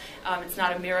cure-all. It's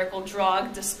not a miracle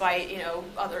drug, despite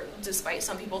despite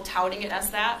some people touting it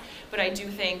as that. But I do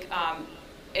think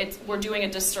we're doing a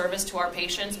disservice to our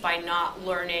patients by not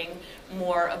learning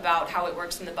more about how it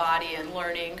works in the body, and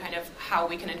learning kind of how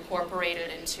we can incorporate it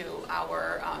into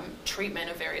our treatment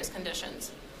of various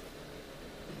conditions.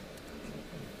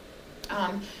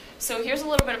 So here's a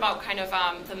little bit about kind of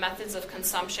the methods of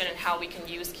consumption and how we can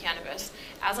use cannabis.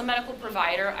 As a medical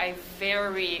provider, I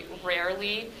very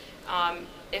rarely,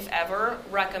 if ever,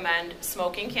 recommend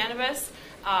smoking cannabis.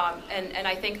 And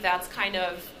I think that's kind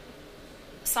of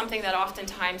something that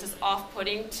oftentimes is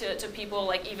off-putting to people,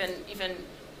 like even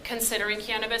considering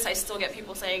cannabis. I still get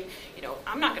people saying,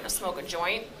 I'm not going to smoke a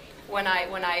joint when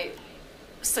I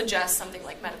suggest something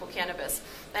like medical cannabis.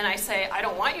 And I say, I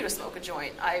don't want you to smoke a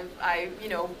joint. I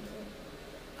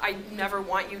never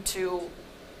want you to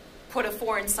put a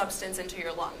foreign substance into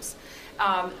your lungs.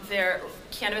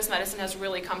 Cannabis medicine has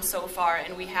really come so far,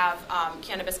 and we have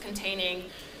cannabis-containing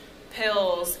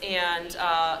pills and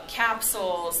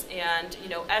capsules and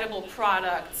edible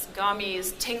products,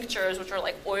 gummies, tinctures, which are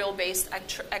like oil-based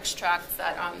extracts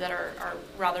that are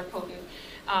rather potent.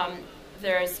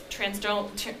 There's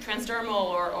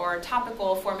transdermal or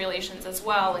topical formulations as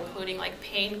well, including like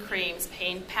pain creams,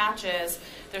 pain patches.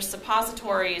 There's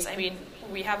suppositories. I mean,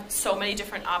 we have so many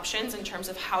different options in terms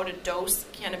of how to dose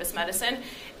cannabis medicine.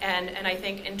 And I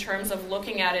think in terms of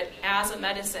looking at it as a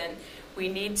medicine, we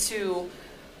need to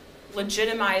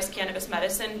legitimize cannabis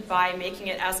medicine by making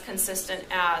it as consistent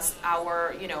as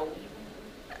our,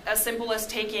 as simple as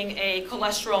taking a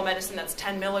cholesterol medicine that's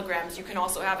 10 milligrams. You can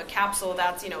also have a capsule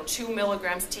that's 2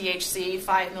 milligrams THC,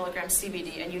 5 milligrams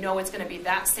CBD, and it's going to be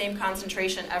that same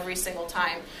concentration every single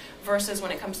time. Versus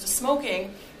when it comes to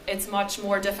smoking, it's much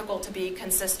more difficult to be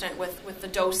consistent with the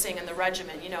dosing and the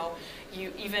regimen.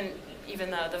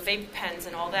 Even the vape pens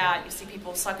and all that, you see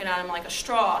people sucking on them like a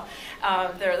straw.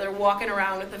 They're walking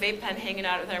around with the vape pen hanging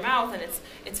out of their mouth, and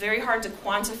it's very hard to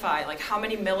quantify, like, how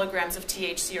many milligrams of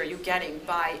THC are you getting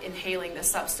by inhaling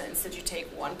this substance. Did you take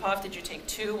one puff? Did you take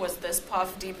two? Was this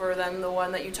puff deeper than the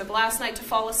one that you took last night to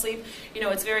fall asleep?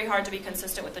 It's very hard to be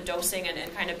consistent with the dosing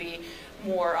and kind of be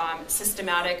more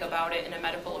systematic about it in a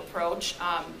medical approach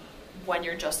when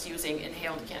you're just using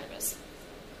inhaled cannabis.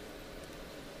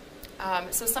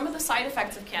 So some of the side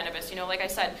effects of cannabis, like I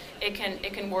said, it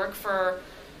can work for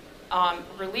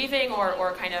relieving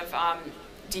or kind of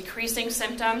decreasing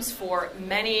symptoms for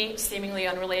many seemingly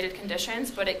unrelated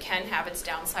conditions, but it can have its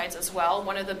downsides as well.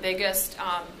 One of the biggest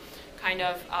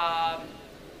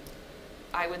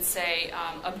I would say,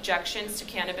 objections to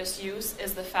cannabis use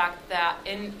is the fact that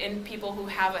in people who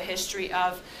have a history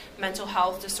of mental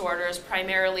health disorders,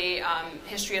 primarily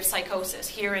history of psychosis,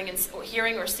 hearing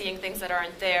or seeing things that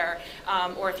aren't there,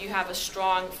 or if you have a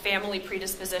strong family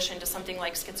predisposition to something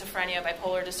like schizophrenia,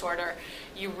 bipolar disorder,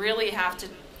 you really have to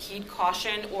heed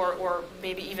caution or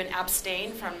maybe even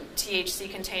abstain from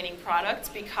THC-containing products,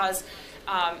 because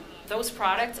those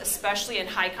products, especially in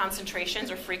high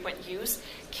concentrations or frequent use,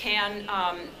 can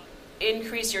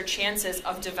increase your chances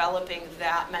of developing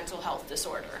that mental health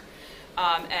disorder.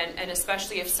 And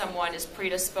especially if someone is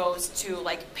predisposed to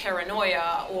like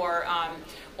paranoia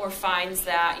or finds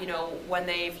that, when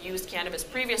they've used cannabis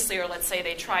previously, or let's say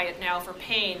they try it now for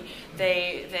pain,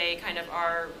 they kind of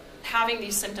are having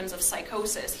these symptoms of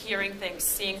psychosis, hearing things,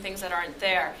 seeing things that aren't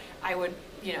there. I would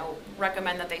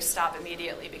recommend that they stop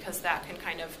immediately, because that can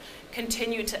kind of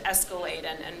continue to escalate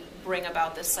and bring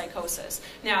about this psychosis.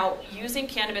 Now, using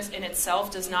cannabis in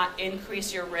itself does not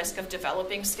increase your risk of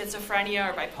developing schizophrenia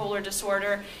or bipolar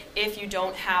disorder if you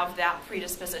don't have that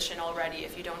predisposition already,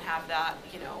 if you don't have that,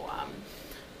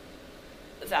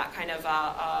 that kind of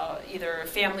either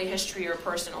family history or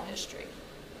personal history.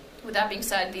 With that being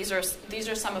said, these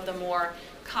are some of the more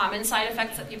common side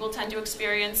effects that people tend to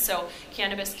experience. So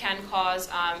cannabis can cause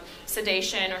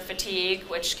sedation or fatigue,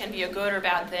 which can be a good or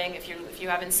bad thing. If you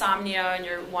have insomnia and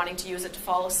you're wanting to use it to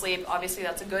fall asleep, obviously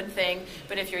that's a good thing.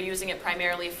 But if you're using it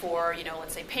primarily for,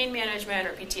 let's say pain management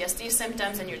or PTSD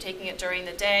symptoms, and you're taking it during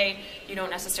the day, you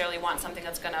don't necessarily want something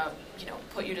that's going to,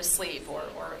 put you to sleep or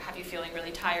have you feeling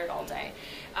really tired all day.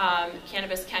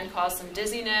 Cannabis can cause some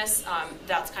dizziness.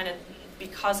 That's kind of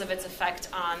because of its effect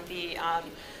on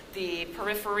the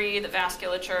periphery, the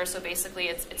vasculature. So basically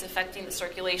it's affecting the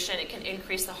circulation. It can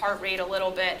increase the heart rate a little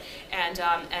bit, and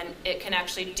it can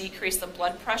actually decrease the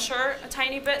blood pressure a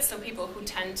tiny bit. So people who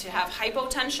tend to have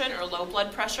hypotension or low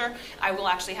blood pressure, I will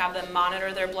actually have them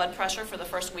monitor their blood pressure for the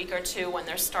first week or two when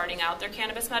they're starting out their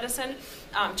cannabis medicine,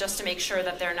 just to make sure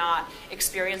that they're not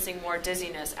experiencing more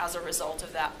dizziness as a result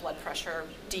of that blood pressure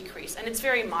decrease. And it's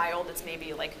very mild. It's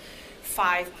maybe like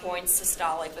 5 points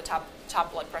systolic, the top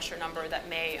blood pressure number that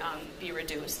may be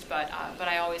reduced. But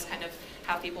I always kind of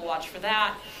have people watch for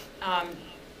that.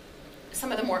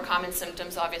 Some of the more common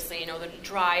symptoms, obviously, the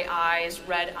dry eyes,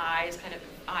 red eyes, kind of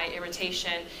eye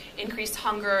irritation, increased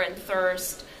hunger and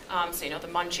thirst. So the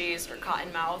munchies or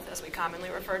cotton mouth, as we commonly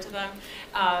refer to them.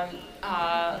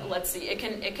 Let's see, it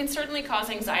can certainly cause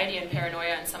anxiety and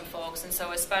paranoia in some folks, and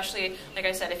so especially, like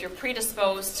I said, if you're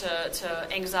predisposed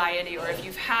to anxiety, or if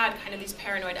you've had kind of these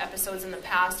paranoid episodes in the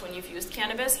past when you've used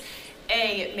cannabis,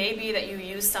 it may be that you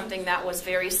used something that was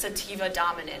very sativa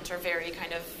dominant or very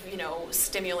kind of,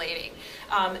 stimulating.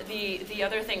 The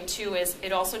other thing too is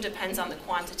it also depends on the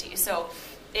quantity. So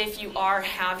if you are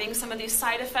having some of these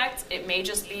side effects, it may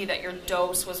just be that your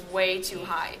dose was way too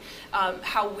high.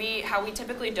 How we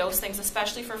typically dose things,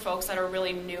 especially for folks that are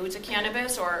really new to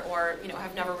cannabis or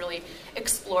have never really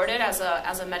explored it as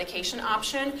a medication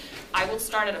option, I will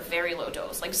start at a very low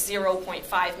dose, like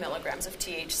 0.5 milligrams of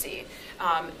THC,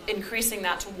 increasing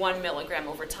that to 1 milligram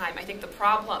over time. I think the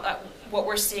problem, what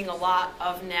we're seeing a lot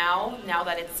of now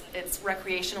that it's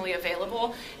recreationally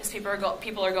available, is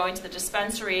people are going to the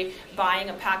dispensary, buying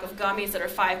a pack of gummies that are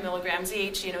 5 milligrams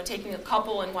each, taking a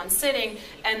couple in one sitting,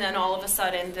 and then all of a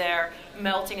sudden they're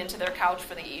melting into their couch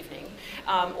for the evening.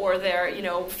 Or they're,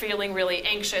 feeling really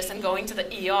anxious and going to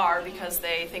the ER because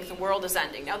they think the world is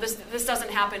ending. Now, this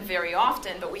doesn't happen very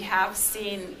often, but we have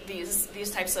seen these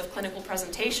types of clinical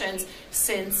presentations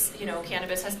since,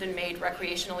 cannabis has been made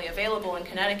recreationally available in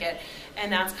Connecticut.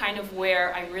 And that's kind of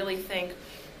where I really think,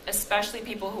 especially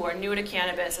people who are new to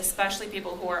cannabis, especially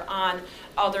people who are on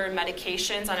other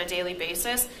medications on a daily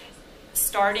basis,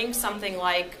 starting something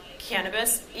like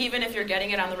cannabis, even if you're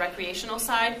getting it on the recreational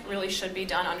side, really should be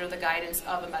done under the guidance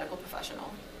of a medical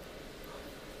professional.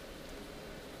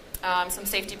 Some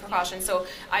safety precautions. So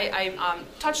I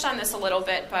touched on this a little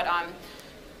bit, but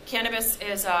cannabis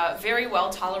is very well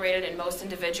tolerated in most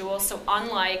individuals. So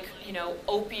unlike,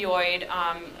 opioid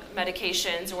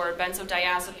medications or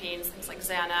benzodiazepines, things like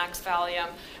Xanax, Valium,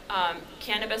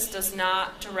 cannabis does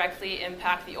not directly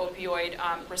impact the opioid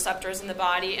receptors in the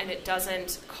body, and it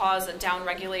doesn't cause a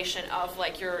downregulation of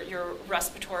like your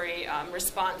respiratory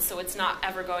response. So it's not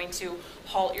ever going to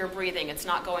halt your breathing. It's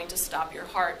not going to stop your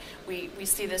heart. We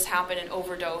see this happen in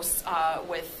overdose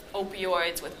with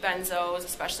opioids, with benzos,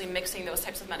 especially mixing those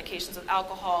types of medications with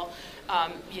alcohol.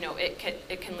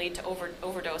 It can lead to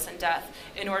overdose and death.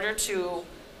 In order to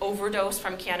overdose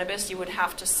from cannabis, you would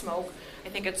have to smoke, I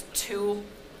think it's 2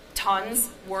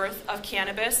 tons worth of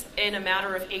cannabis in a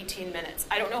matter of 18 minutes.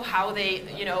 I don't know how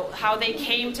they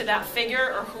came to that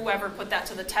figure or whoever put that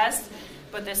to the test,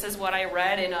 but this is what I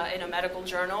read in a medical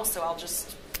journal, so I'll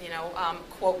just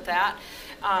quote that.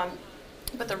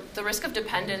 But the risk of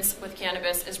dependence with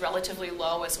cannabis is relatively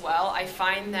low as well. I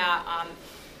find that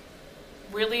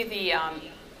really the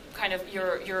kind of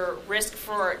your risk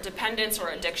for dependence or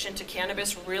addiction to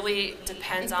cannabis really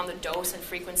depends on the dose and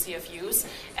frequency of use,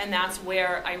 and that's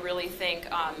where I really think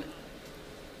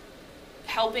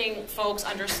helping folks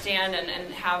understand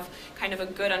and have kind of a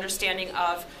good understanding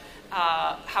of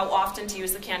how often to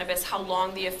use the cannabis, how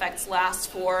long the effects last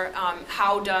for,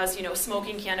 how does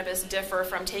smoking cannabis differ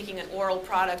from taking an oral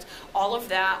product. All of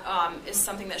that is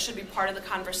something that should be part of the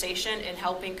conversation in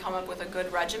helping come up with a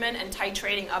good regimen and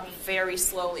titrating up very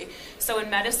slowly. So in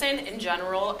medicine, in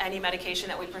general, any medication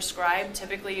that we prescribe,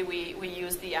 typically we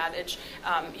use the adage,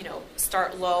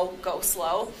 start low, go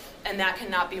slow. And that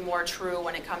cannot be more true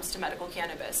when it comes to medical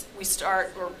cannabis. We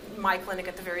start, or my clinic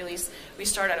at the very least, we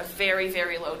start at a very,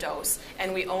 very low dose,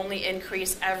 and we only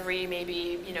increase every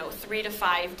maybe 3 to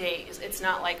 5 days. It's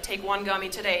not like take 1 gummy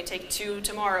today, take 2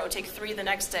 tomorrow, take 3 the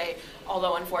next day.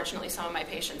 Although unfortunately, some of my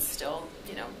patients still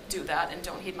do that and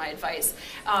don't heed my advice.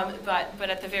 But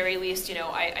at the very least,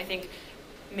 I think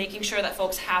making sure that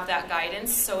folks have that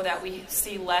guidance so that we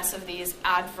see less of these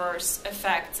adverse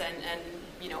effects and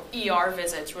ER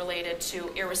visits related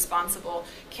to irresponsible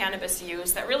cannabis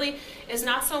use that really is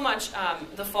not so much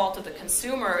the fault of the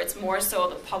consumer. It's more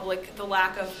so the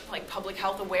lack of public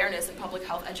health awareness and public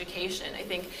health education. I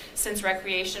think since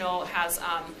recreational has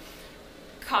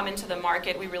come into the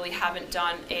market, we really haven't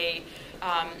done a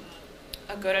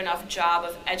good enough job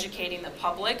of educating the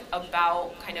public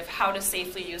about kind of how to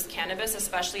safely use cannabis,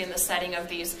 especially in the setting of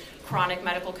these chronic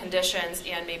medical conditions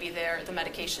and maybe the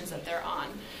medications that they're on.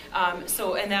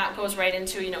 And that goes right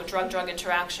into drug-drug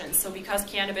interactions. So because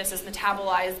cannabis is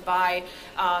metabolized by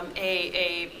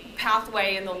a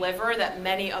pathway in the liver that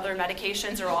many other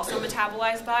medications are also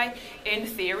metabolized by, in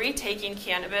theory, taking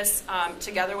cannabis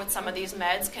together with some of these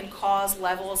meds can cause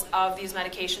levels of these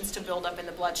medications to build up in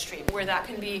the bloodstream. Where that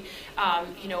can be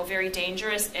very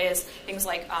dangerous is things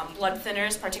like blood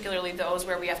thinners, particularly those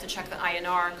where we have to check the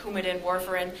INR, Coumadin,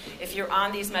 warfarin. If you're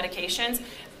on these medications,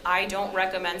 I don't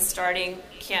recommend starting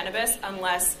cannabis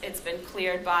unless it's been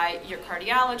cleared by your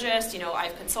cardiologist.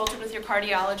 I've consulted with your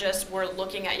cardiologist. We're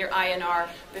looking at your INR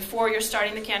before you're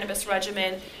starting the cannabis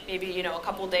regimen, maybe a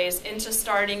couple days into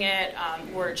starting it.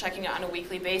 We're checking it on a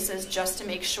weekly basis just to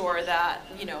make sure that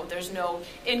there's no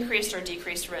increased or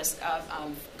decreased risk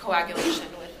of coagulation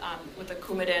with the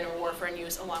Coumadin or warfarin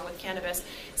use along with cannabis.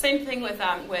 Same thing with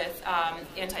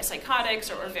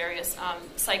antipsychotics or various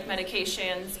psych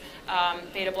medications.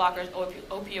 Beta blockers,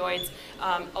 opioids,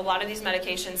 a lot of these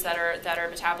medications that are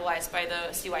metabolized by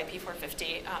the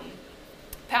CYP450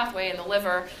 pathway in the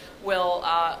liver will,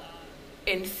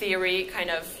 in theory, kind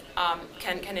of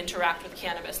can interact with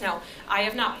cannabis. Now, I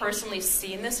have not personally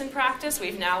seen this in practice.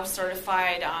 We've now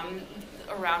certified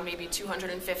around maybe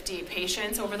 250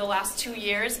 patients over the last 2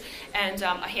 years, and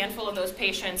a handful of those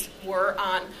patients were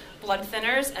on blood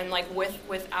thinners, and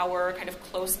with our kind of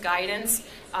close guidance,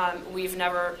 we've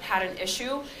never had an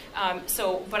issue.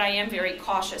 But I am very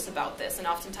cautious about this, and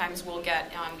oftentimes we'll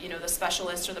get the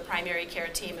specialist or the primary care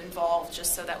team involved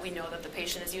just so that we know that the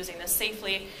patient is using this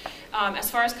safely.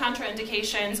 As far as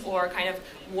contraindications or kind of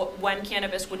when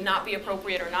cannabis would not be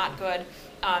appropriate or not good,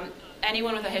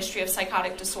 anyone with a history of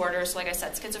psychotic disorders, like I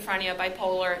said, schizophrenia,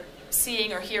 bipolar,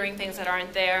 seeing or hearing things that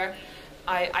aren't there,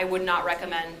 I would not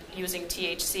recommend using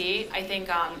THC. I think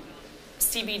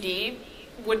CBD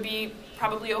would be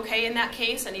probably okay in that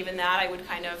case, and even that I would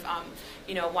kind of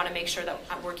want to make sure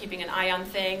that we're keeping an eye on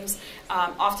things.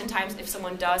 Oftentimes, if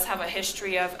someone does have a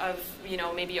history of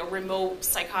maybe a remote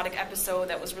psychotic episode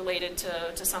that was related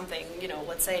to something,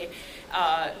 let's say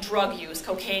drug use,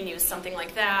 cocaine use, something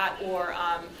like that, or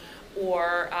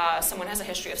someone has a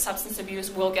history of substance abuse,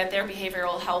 we'll get their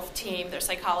behavioral health team, their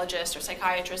psychologist or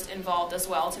psychiatrist involved as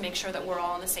well to make sure that we're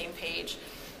all on the same page.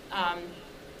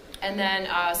 And then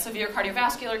severe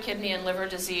cardiovascular, kidney, and liver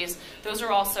disease, those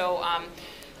are also,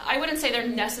 I wouldn't say they're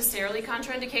necessarily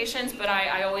contraindications, but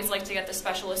I always like to get the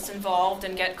specialists involved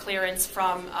and get clearance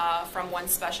from one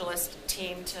specialist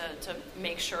team to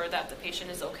make sure that the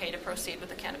patient is okay to proceed with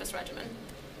the cannabis regimen.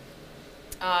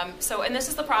 And this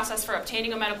is the process for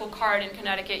obtaining a medical card in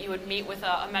Connecticut. You would meet with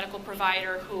a medical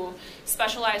provider who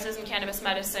specializes in cannabis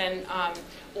medicine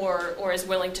or is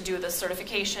willing to do the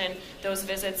certification. Those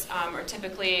visits are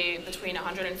typically between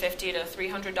 $150 to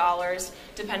 $300,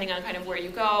 depending on kind of where you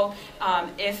go.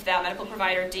 If that medical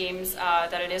provider deems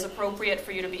that it is appropriate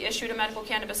for you to be issued a medical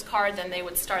cannabis card, then they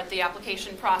would start the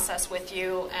application process with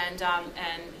you and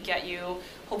get you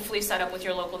hopefully set up with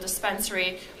your local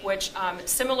dispensary, which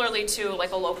similarly to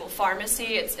like a local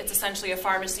pharmacy, it's essentially a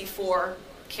pharmacy for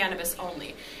cannabis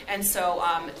only. And so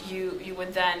you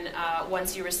would then,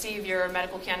 once you receive your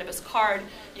medical cannabis card,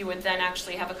 you would then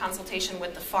actually have a consultation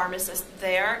with the pharmacist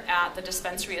there at the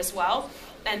dispensary as well.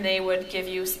 And they would give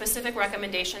you specific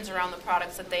recommendations around the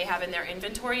products that they have in their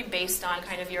inventory based on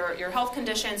kind of your health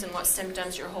conditions and what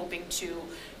symptoms you're hoping to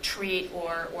treat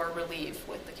or relieve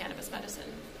with the cannabis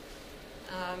medicine.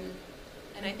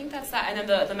 And I think that's that. And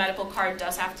then the medical card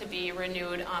does have to be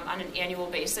renewed on an annual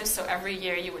basis. So every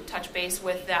year you would touch base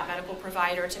with that medical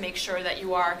provider to make sure that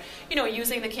you are,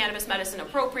 using the cannabis medicine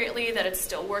appropriately, that it's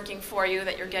still working for you,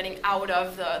 that you're getting out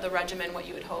of the regimen what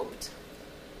you had hoped.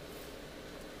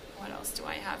 What else? else do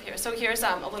I have here? So here's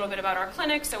a little bit about our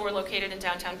clinic. So we're located in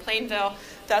downtown Plainville.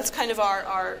 That's kind of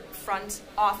our front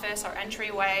office, our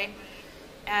entryway.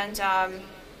 And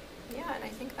yeah, and I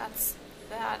think that's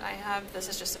that. This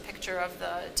is just a picture of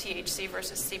the THC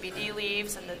versus CBD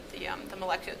leaves and the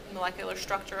molecular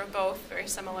structure of both, very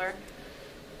similar.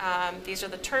 These are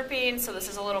the terpenes, so this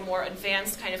is a little more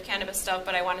advanced kind of cannabis stuff,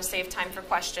 but I want to save time for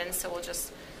questions, so we'll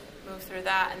just move through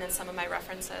that, and then some of my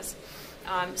references.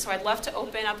 So I'd love to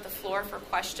open up the floor for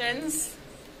questions.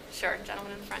 Sure,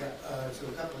 gentleman in the front. Yeah, so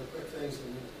a couple of quick things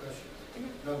and then questions.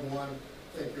 Mm-hmm. Number one,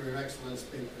 I think you're an excellent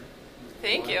speaker.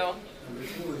 Thank you. Number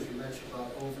two, as you mentioned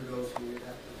about overdosing, you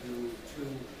have to do two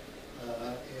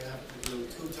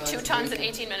tons. 2 tons in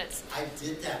 18 minutes. I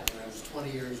did that when I was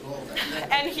 20 years old.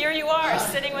 And here you are,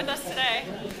 sitting with us today.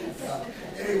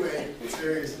 Anyway,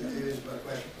 serious my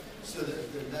question. So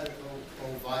the medical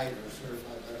provider,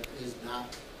 certified medical, is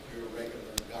not your regular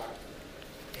doctor.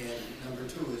 And number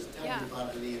two is tell me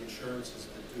about any insurances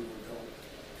that do or don't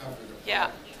cover the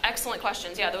Yeah, excellent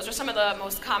questions. Yeah, those are some of the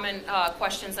most common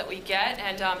questions that we get,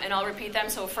 and I'll repeat them.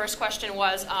 So first question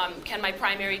was, can my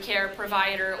primary care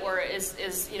provider, or is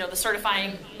the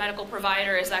certifying medical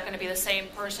provider, is that going to be the same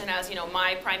person as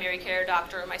my primary care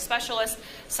doctor or my specialist?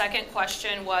 Second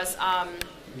question was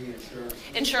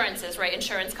insurances, right?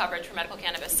 Insurance coverage for medical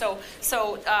cannabis. So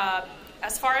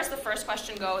as far as the first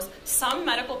question goes, some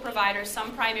medical providers,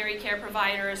 some primary care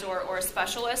providers or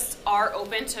specialists are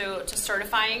open to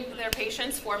certifying their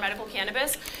patients for medical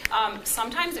cannabis.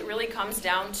 Sometimes it really comes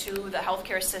down to the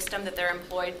healthcare system that they're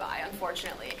employed by,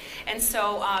 unfortunately. And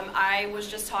so I was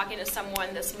just talking to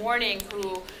someone this morning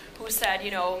who said,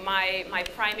 my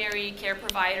primary care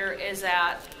provider is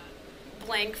at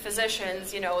blank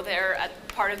physicians, they're at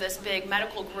part of this big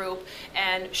medical group,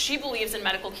 and she believes in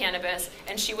medical cannabis,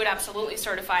 and she would absolutely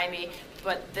certify me,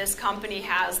 but this company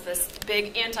has this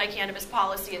big anti-cannabis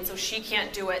policy, and so she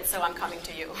can't do it, so I'm coming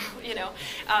to you,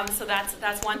 So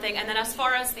that's one thing. And then as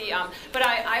far as but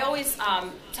I always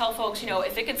tell folks,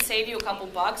 if it could save you a couple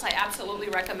bucks, I absolutely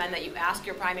recommend that you ask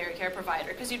your primary care provider,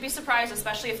 because you'd be surprised,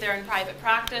 especially if they're in private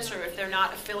practice or if they're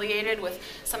not affiliated with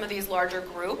some of these larger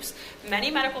groups.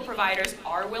 Many medical providers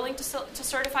are willing to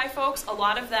certify folks. A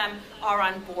lot of them are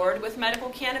on board with medical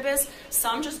cannabis.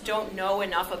 Some just don't know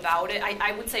enough about it.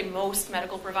 I would say most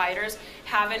medical providers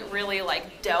haven't really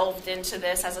delved into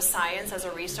this as a science, as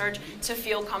a research, to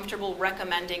feel comfortable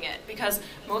recommending it, because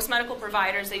most medical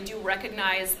providers, they do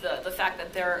recognize the fact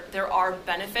that there are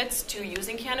benefits to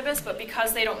using cannabis, but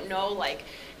because they don't know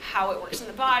how it works in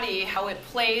the body, how it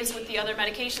plays with the other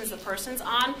medications the person's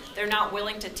on, they're not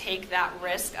willing to take that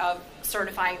risk of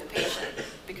certifying the patient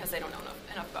because they don't know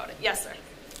enough about it. Yes, sir.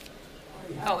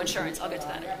 Insurance. I'll get to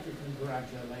that. I have to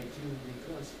congratulate you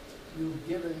because you've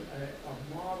given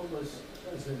a marvelous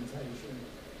presentation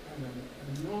and an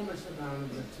enormous amount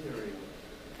of material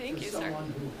Thank to you, sir.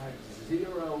 someone who had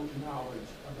zero knowledge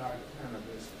about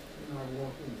cannabis when I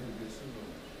walked into this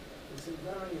room. It's a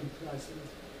very impressive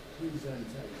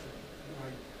presentation.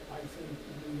 I think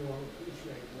we all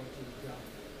appreciate what you've done.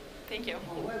 Thank you.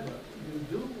 However, you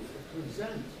do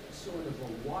present sort of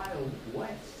a wild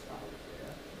west out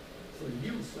there for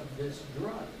use of this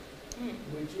drug,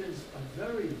 which is a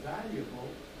very valuable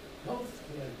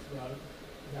healthcare drug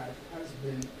that has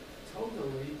been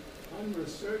totally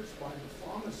unresearched by the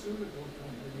pharmaceutical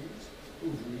companies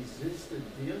who've resisted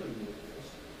dealing with this.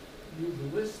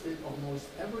 You've listed almost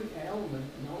every ailment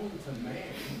known to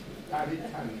man that it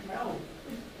can help,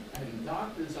 and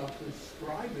doctors are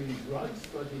prescribing drugs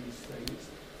for these things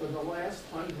for the last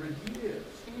 100 years.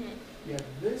 Yet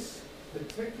this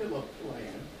particular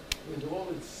plant, with all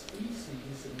its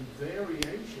species and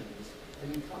variations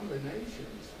and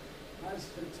combinations, has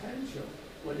potential,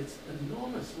 but it's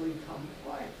enormously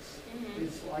complex.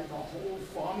 It's like a whole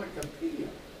pharmacopoeia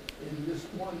in this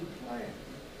one plant.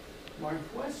 My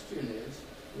question is,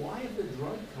 why have the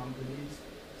drug companies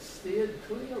steered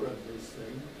clear of this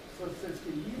thing for 50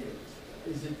 years?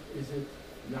 Is it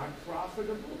not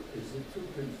profitable? Is it too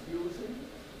confusing?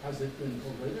 Has it been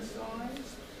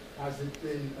politicized? Has it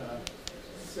been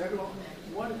set on?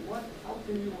 How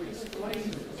can you explain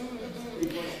this?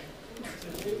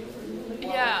 Because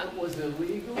it was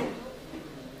illegal,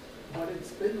 but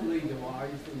it's been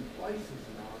legalized in places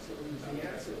now, so is the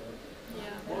answer.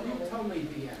 Well, you tell me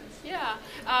the answer. Yeah.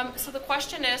 So the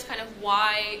question is kind of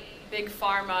why Big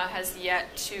Pharma has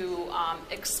yet to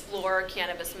explore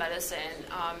cannabis medicine.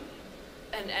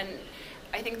 And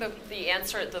I think the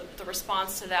answer, the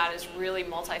response to that is really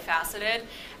multifaceted.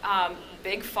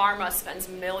 Big Pharma spends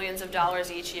millions of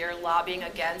dollars each year lobbying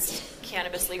against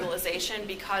cannabis legalization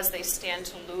because they stand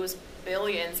to lose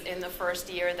billions in the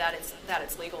first year that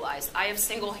it's legalized. I have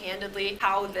single-handedly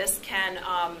how this can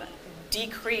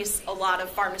decrease a lot of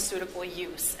pharmaceutical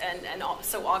use, and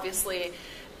so obviously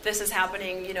this is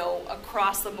happening, you know,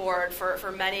 across the board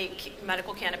for many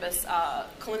medical cannabis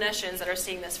clinicians that are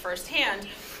seeing this firsthand,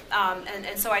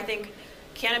 and so I think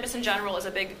cannabis in general is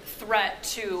a big threat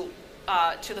to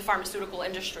the pharmaceutical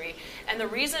industry. And the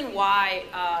reason why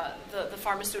the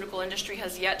pharmaceutical industry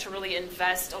has yet to really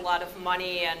invest a lot of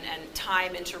money and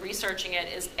time into researching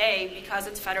it is A, because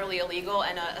it's federally illegal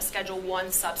and a Schedule I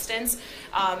substance.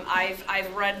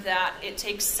 I've read that it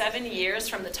takes 7 years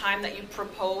from the time that you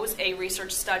propose a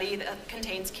research study that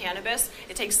contains cannabis.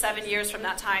 It takes 7 years from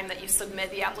that time that you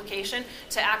submit the application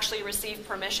to actually receive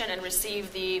permission and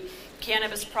receive the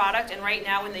cannabis product. And right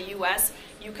now in the U.S.,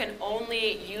 you can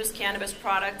only use cannabis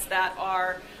products that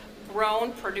are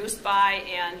grown, produced by,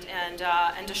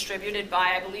 and distributed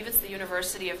by, I believe it's the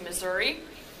University of Missouri.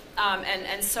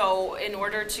 And so in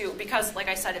order to, because like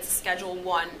I said, it's a Schedule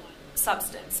I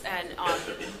substance,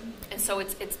 and so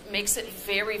it makes it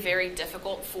very, very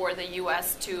difficult for the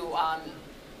U.S. to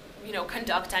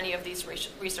conduct any of these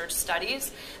research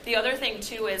studies. The other thing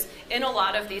too is in a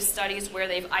lot of these studies where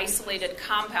they've isolated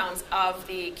compounds of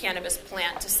the cannabis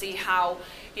plant to see how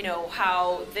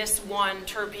this one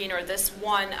terpene or this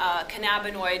one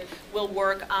cannabinoid will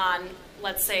work on,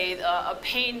 let's say, a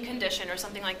pain condition or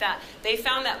something like that. They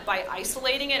found that by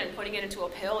isolating it and putting it into a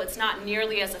pill, it's not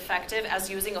nearly as effective as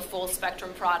using a full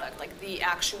spectrum product, like the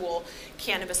actual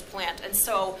cannabis plant. And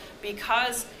so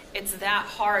because it's that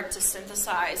hard to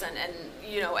synthesize and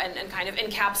kind of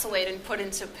encapsulate and put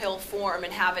into pill form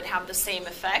and have it have the same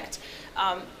effect,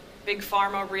 Big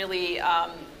Pharma really,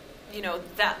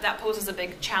 that poses a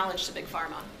big challenge to Big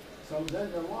Pharma. So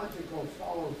then the logical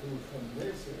follow-through from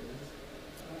this is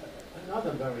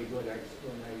another very good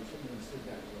explanation,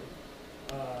 incidentally.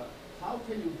 How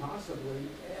can you possibly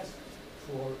ask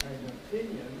for an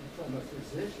opinion from a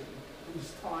physician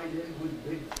who's tied in with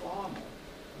Big Pharma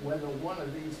whether one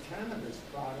of these cannabis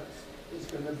products is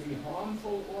going to be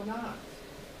harmful or not?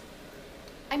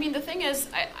 I mean, the thing is,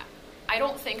 I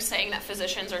don't think saying that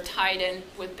physicians are tied in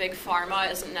with Big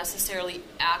Pharma isn't necessarily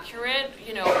accurate.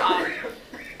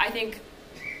 I think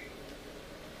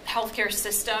healthcare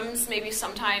systems maybe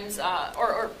sometimes,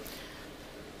 or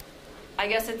I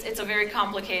guess it's a very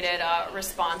complicated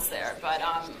response there, but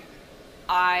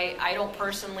I don't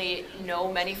personally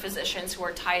know many physicians who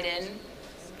are tied in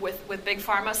with Big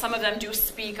Pharma. Some of them do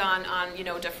speak on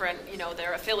different,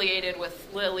 they're affiliated with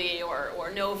Lilly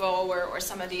or Novo or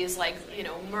some of these like,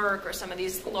 Merck or some of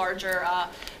these larger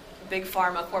Big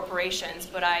Pharma corporations,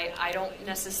 but I don't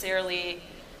necessarily,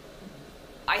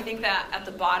 I think that at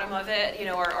the bottom of it,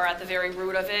 or at the very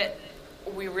root of it,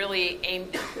 we really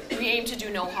aim to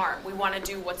do no harm. We want to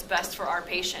do what's best for our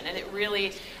patient, and it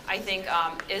really, I think,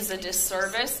 is a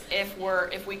disservice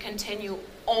if we continue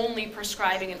only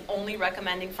prescribing and only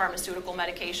recommending pharmaceutical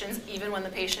medications, even when the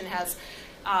patient has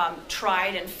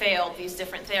tried and failed these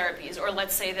different therapies, or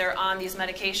let's say they're on these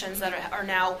medications that are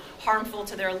now harmful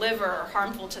to their liver or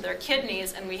harmful to their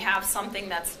kidneys, and we have something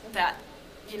that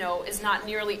is not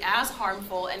nearly as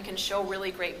harmful and can show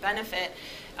really great benefit.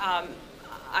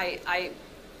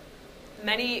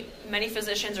 Many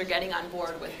physicians are getting on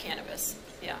board with cannabis.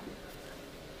 Yeah.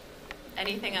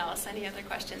 Anything else? Any other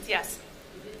questions? Yes.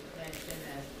 You didn't mention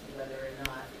as to whether or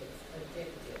not it's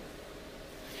addictive.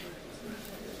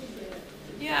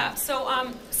 Yeah.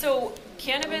 So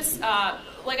cannabis,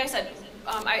 like I said,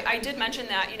 I did mention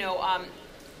that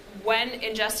when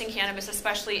ingesting cannabis,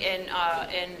 especially in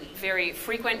very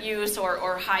frequent use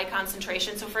or high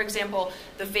concentration. So, for example,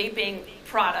 the vaping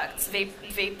products.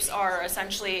 Vapes are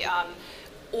essentially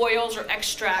oils or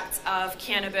extracts of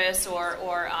cannabis or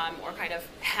kind of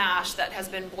hash that has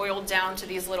been boiled down to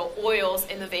these little oils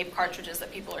in the vape cartridges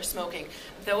that people are smoking.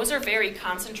 Those are very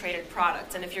concentrated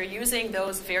products, and if you're using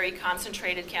those very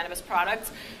concentrated cannabis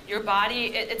products, your body,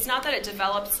 it's not that it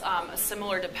develops a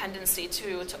similar dependency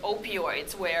to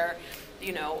opioids where,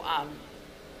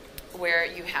 where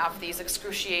you have these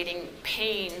excruciating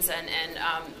pains and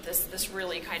this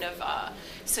really kind of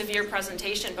severe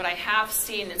presentation. But I have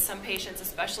seen in some patients,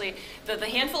 especially the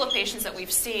handful of patients that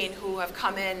we've seen who have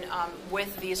come in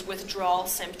with these withdrawal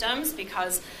symptoms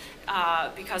because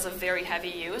of very heavy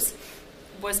use,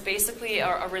 was basically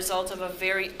a result of a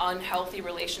very unhealthy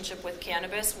relationship with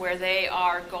cannabis, where they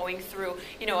are going through,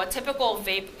 a typical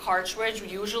vape cartridge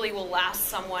usually will last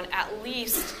someone at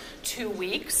least 2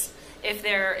 weeks if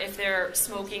they're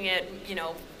smoking it,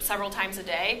 several times a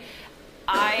day.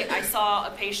 I saw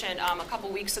a patient a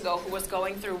couple weeks ago who was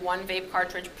going through one vape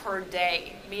cartridge per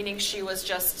day, meaning she was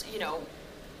just,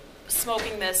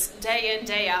 smoking this day in,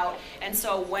 day out, and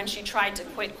so when she tried to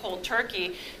quit cold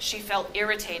turkey, she felt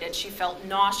irritated, she felt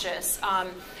nauseous.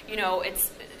 You know,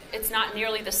 it's not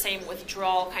nearly the same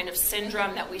withdrawal kind of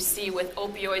syndrome that we see with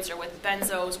opioids or with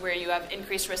benzos, where you have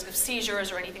increased risk of seizures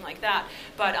or anything like that.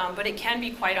 But it can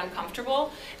be quite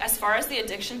uncomfortable. As far as the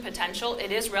addiction potential,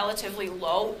 it is relatively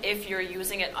low if you're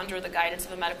using it under the guidance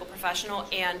of a medical professional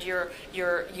and you're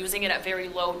using it at very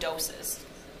low doses.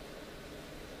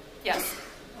 Yes.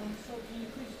 So can you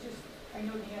please just, I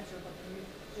know the answer, but can you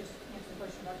just answer the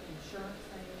question about the insurance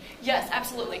thing? Yes,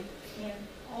 absolutely. And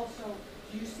also,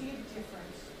 do you see a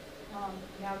difference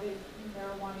now that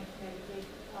marijuana in Connecticut,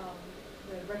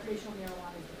 the recreational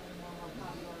marijuana is becoming more and more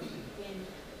popular, in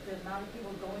the amount of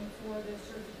people going for the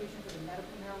certification for the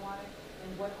medical marijuana, and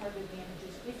what are the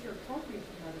advantages, if you're appropriate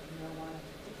for medical marijuana,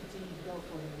 to continue to go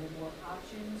for it? Are there more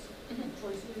options,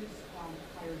 choices,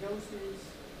 higher doses?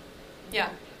 Yeah,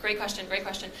 great question, great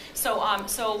question. So,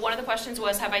 so one of the questions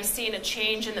was, have I seen a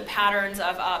change in the patterns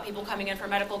of people coming in for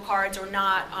medical cards or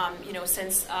not, you know,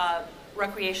 since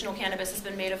recreational cannabis has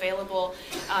been made available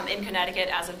in Connecticut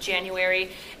as of January,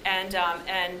 and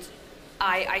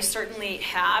I certainly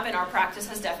have, and our practice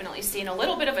has definitely seen a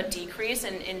little bit of a decrease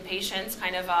in patients'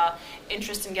 kind of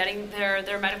interest in getting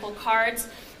their medical cards.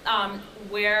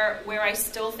 Where I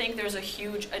still think there's a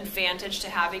huge advantage to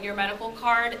having your medical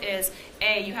card is,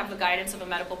 A, you have the guidance of a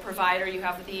medical provider, you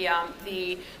have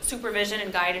the supervision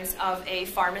and guidance of a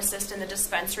pharmacist in the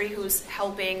dispensary who's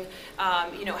helping,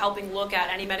 you know, helping look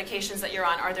at any medications that you're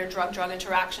on. Are there drug-drug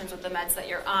interactions with the meds that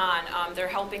you're on? They're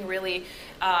helping really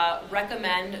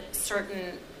recommend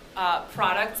certain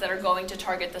products that are going to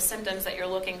target the symptoms that you're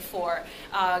looking for.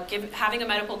 Having a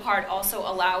medical card also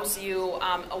allows you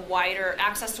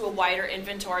access to a wider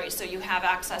inventory, so you have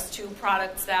access to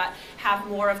products that have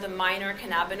more of the minor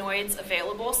cannabinoids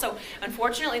available. So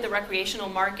unfortunately, the recreational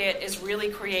market is really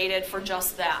created for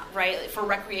just that, right? For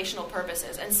recreational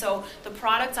purposes. And so the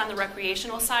products on the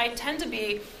recreational side tend to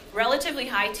be relatively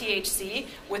high THC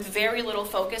with very little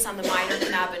focus on the minor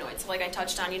cannabinoids. Like I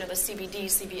touched on, you know, the CBD,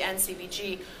 CBN,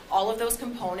 CBG, all of those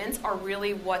components are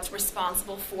really what's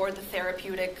responsible for the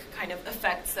therapeutic kind of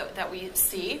effects that we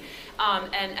see.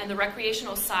 And the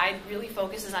recreational side really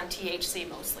focuses on THC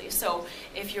mostly. So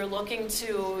if you're looking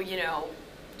to, you know,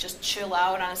 just chill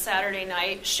out on a Saturday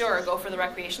night, sure, go for the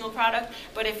recreational product.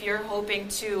 But if you're hoping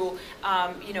to,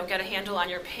 you know, get a handle on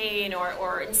your pain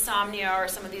or insomnia or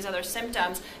some of these other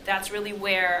symptoms, that's really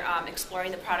where exploring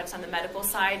the products on the medical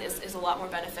side is a lot more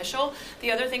beneficial.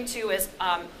 The other thing too is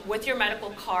with your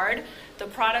medical card, the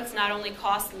products not only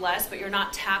cost less, but you're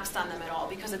not taxed on them at all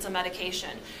because it's a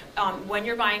medication. When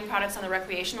you're buying products on the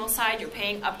recreational side, you're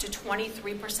paying up to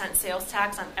 23% sales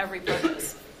tax on every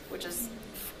purchase, which is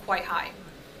quite high.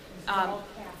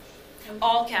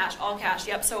 All cash.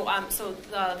 Yep. So, so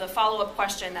the follow-up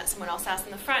question that someone else asked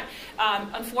in the front.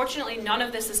 Unfortunately, none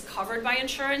of this is covered by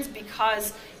insurance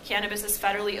because cannabis is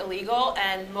federally illegal,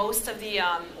 and most of the,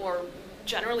 or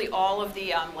generally all of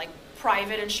the, like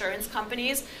private insurance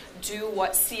companies do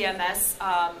what CMS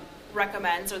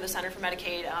recommends, or the Center for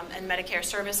Medicaid and Medicare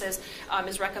Services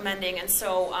is recommending. And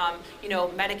so, you know,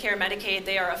 Medicare, Medicaid,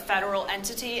 they are a federal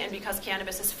entity, and because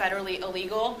cannabis is federally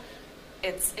illegal,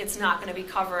 it's not going to be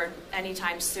covered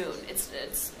anytime soon.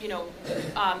 It's you know,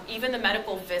 even the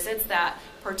medical visits that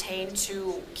pertain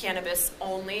to cannabis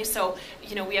only. So,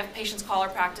 you know, we have patients call our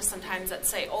practice sometimes that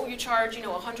say, oh, you charge, you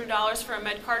know, $100 for a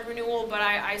med card renewal, but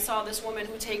I saw this woman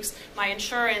who takes my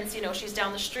insurance, you know, she's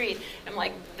down the street. I'm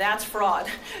like, that's fraud.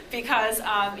 Because,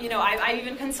 you know, I've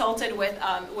even consulted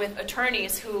with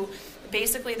attorneys who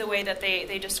basically the way that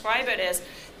they describe it is,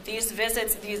 these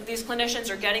visits, these clinicians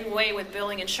are getting away with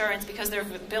billing insurance because they're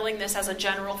billing this as a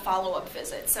general follow-up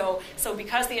visit. So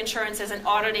because the insurance isn't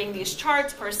auditing these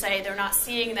charts per se, they're not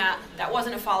seeing that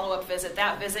wasn't a follow-up visit.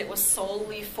 That visit was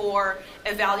solely for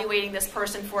evaluating this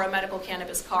person for a medical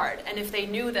cannabis card. And if they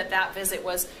knew that visit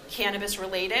was cannabis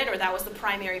related, or that was the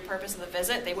primary purpose of the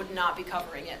visit, they would not be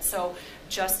covering it. So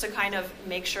just to kind of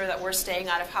make sure that we're staying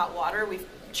out of hot water, we've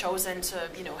chosen to,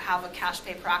 you know, have a cash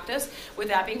pay practice. With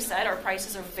that being said, our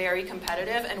prices are very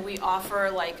competitive, and we offer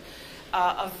like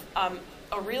a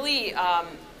really,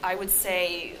 I would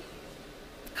say,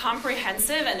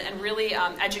 comprehensive and really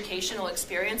educational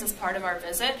experience as part of our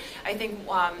visit. I think,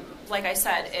 like I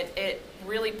said, it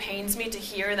really pains me to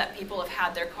hear that people have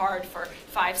had their card for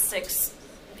 5, 6,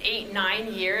 8,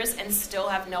 9 years and still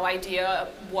have no idea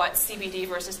what CBD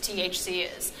versus THC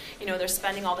is. You know, they're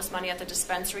spending all this money at the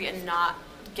dispensary and not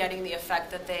getting the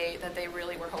effect that they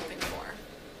really were hoping for.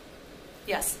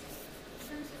 Yes?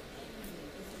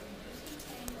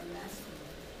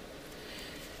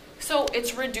 So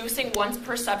it's reducing one's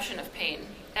perception of pain,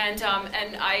 and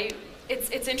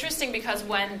it's interesting because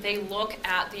when they look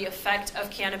at the effect of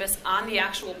cannabis on the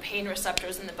actual pain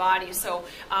receptors in the body, so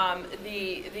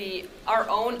our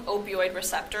own opioid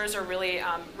receptors are really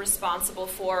responsible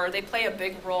for, they play a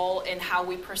big role in how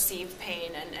we perceive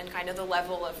pain and kind of the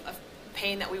level of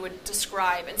pain that we would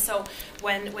describe. And so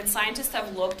when scientists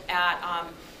have looked at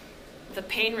the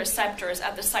pain receptors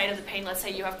at the site of the pain, let's say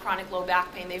you have chronic low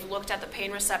back pain, they've looked at the pain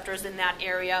receptors in that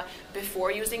area before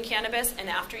using cannabis and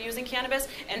after using cannabis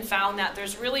and found that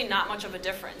there's really not much of a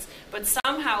difference. But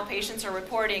somehow patients are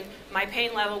reporting, my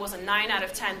pain level was a 9 out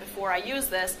of 10 before I used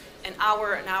this, an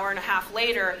hour and a half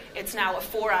later, it's now a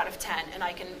 4 out of 10, and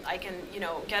I can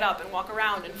get up and walk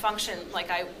around and function like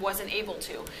I wasn't able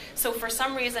to. So for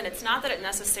some reason, it's not that it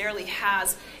necessarily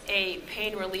has a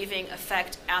pain relieving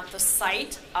effect at the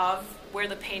site of where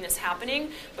the pain is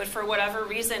happening, but for whatever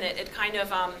reason, it kind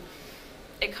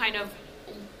of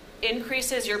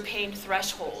increases your pain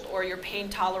threshold or your pain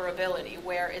tolerability,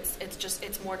 where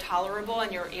it's more tolerable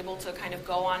and you're able to kind of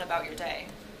go on about your day.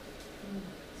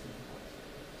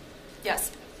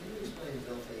 Yes. Can you explain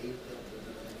Delta 8, Delta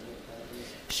 9?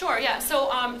 Sure, yeah.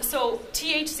 So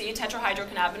THC,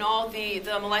 tetrahydrocannabinol,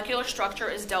 the molecular structure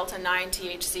is delta 9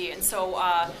 THC, and so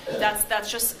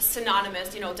that's just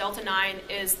synonymous. Delta 9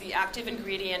 is the active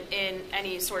ingredient in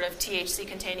any sort of THC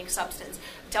containing substance.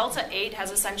 Delta 8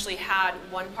 has essentially had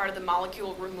one part of the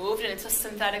molecule removed, and it's a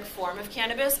synthetic form of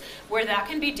cannabis. Where that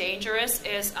can be dangerous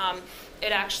is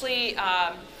it actually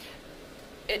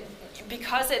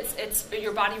because it's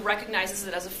your body recognizes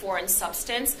it as a foreign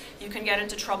substance, you can get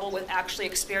into trouble with actually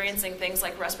experiencing things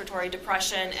like respiratory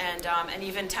depression and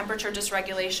even temperature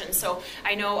dysregulation. So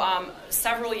I know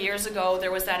several years ago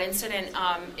there was that incident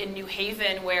in New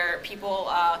Haven where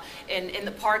people in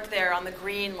the park there on the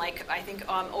green, I think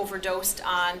overdosed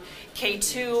on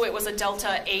K2. It was a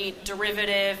Delta 8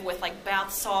 derivative with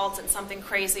bath salts and something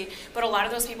crazy. But a lot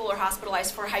of those people were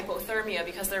hospitalized for hypothermia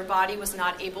because their body was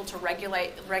not able to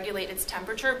regulate its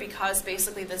temperature, because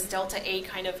basically this Delta 8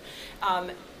 kind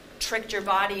of tricked your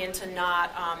body into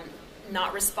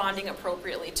not responding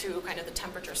appropriately to kind of the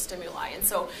temperature stimuli. And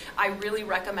so I really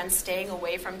recommend staying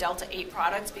away from Delta 8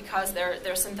 products because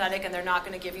they're synthetic and they're not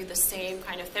going to give you the same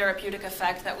kind of therapeutic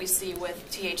effect that we see with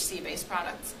THC-based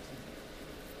products.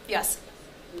 Yes?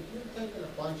 If you're taking a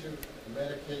bunch of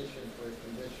medication for a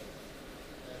condition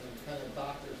and kind of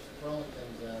doctors throwing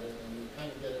things at it and you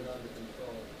kind of get it under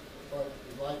control, but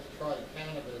you'd like to try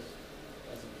cannabis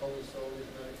as opposed to all these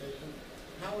medications,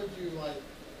 how would you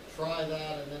try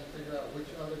that and then figure out which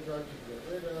other drugs you get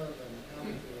rid of and how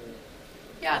would you?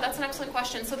 Yeah, that's an excellent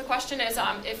question. So the question is,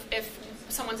 if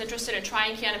someone's interested in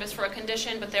trying cannabis for a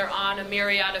condition, but they're on a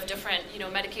myriad of different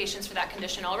medications for that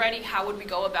condition already, how would we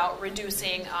go about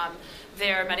reducing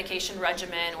their medication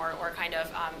regimen or kind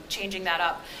of changing that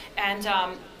up? And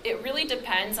it really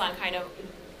depends on kind of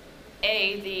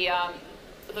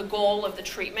the goal of the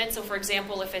treatment. So for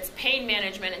example, if it's pain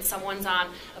management and someone's on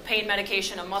a pain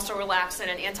medication, a muscle relaxant,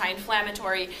 an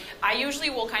anti-inflammatory, I usually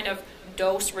will kind of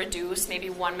dose reduce maybe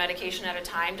one medication at a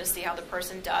time to see how the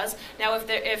person does. Now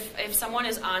if someone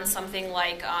is on something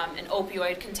like an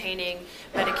opioid containing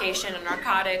medication, a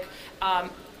narcotic,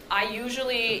 I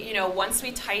usually, once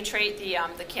we titrate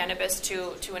the cannabis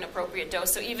to an appropriate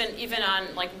dose, so even on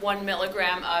 1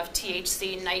 milligram of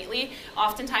THC nightly,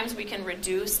 oftentimes we can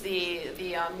reduce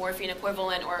the morphine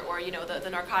equivalent or the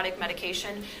narcotic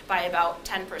medication by about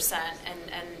 10%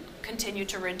 and continue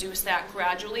to reduce that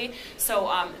gradually.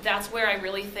 So that's where I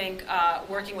really think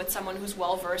working with someone who's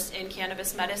well-versed in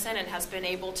cannabis medicine and has been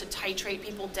able to titrate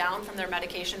people down from their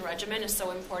medication regimen is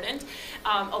so important.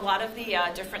 A lot of the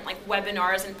different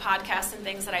webinars and podcasts and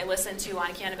things that I listen to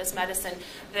on cannabis medicine,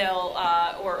 they'll,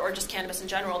 or just cannabis in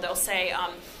general, they'll say,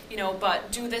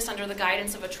 but do this under the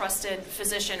guidance of a trusted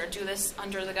physician or do this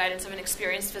under the guidance of an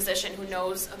experienced physician who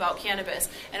knows about cannabis.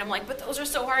 And I'm like, but those are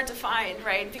so hard to find,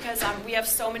 right? Because we have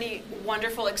so many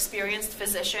wonderful experienced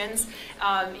physicians,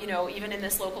 even in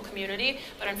this local community,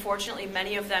 but unfortunately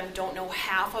many of them don't know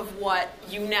half of what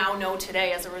you now know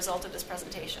today as a result of this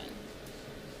presentation.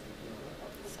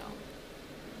 So,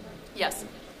 yes?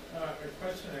 A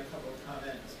question and a couple of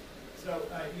comments. So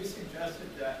you suggested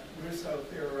that Russo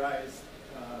theorized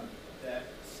that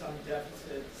some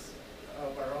deficits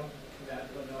of our own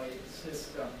cannabinoid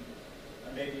system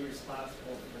may be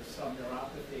responsible for some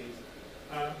neuropathies.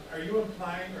 Are you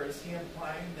implying, or is he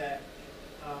implying, that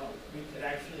we could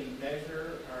actually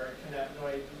measure our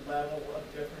cannabinoid level of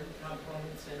different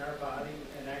components in our body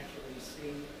and actually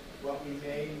see what we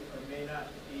may or may not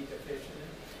be deficient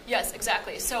in? Yes,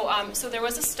 exactly. So, so there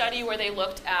was a study where they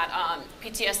looked at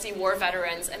PTSD war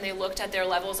veterans, and they looked at their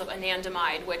levels of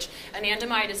anandamide, which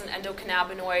anandamide is an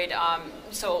endocannabinoid.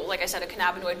 So, like I said, a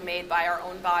cannabinoid made by our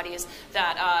own bodies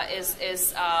that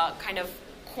is kind of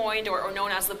coined or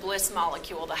known as the bliss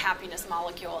molecule, the happiness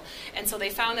molecule. And so they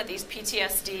found that these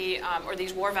PTSD, or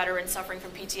these war veterans suffering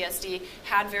from PTSD,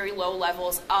 had very low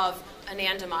levels of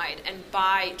anandamide. And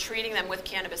by treating them with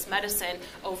cannabis medicine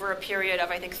over a period of,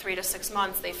 I think, 3 to 6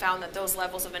 months, they found that those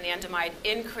levels of anandamide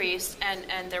increased,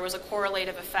 and there was a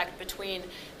correlative effect between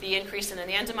the increase in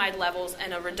anandamide levels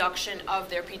and a reduction of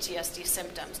their PTSD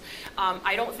symptoms.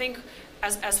 I don't think,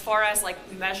 as far as like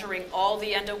measuring all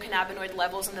the endocannabinoid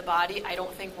levels in the body, I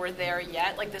don't think we're there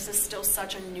yet. Like, this is still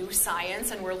such a new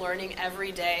science, and we're learning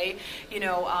every day, you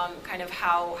know, kind of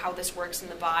how this works in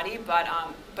the body. But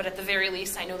at the very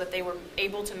least, I know that they were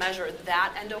able to measure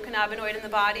that endocannabinoid in the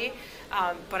body.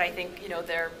 But I think, you know,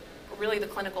 they're really, the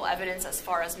clinical evidence as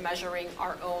far as measuring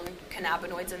our own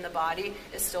cannabinoids in the body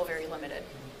is still very limited.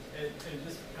 And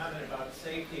just a comment about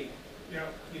safety. You know,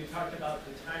 you talked about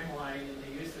the timeline and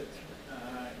the use of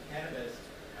cannabis.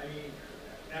 I mean,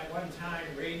 at one time,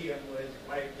 radium was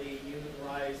widely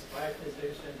utilized by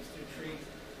physicians to treat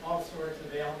all sorts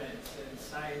of ailments, and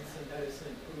science and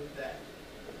medicine proved that,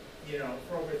 you know,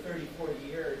 for over 30, 40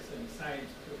 years, and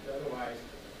science proved otherwise.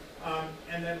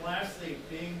 And then lastly,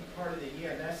 being part of the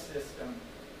EMS system,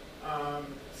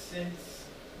 since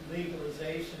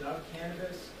legalization of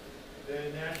cannabis,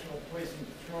 the National Poison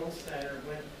Control Center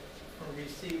went from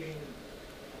receiving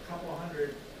a couple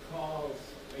hundred calls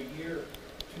a year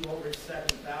to over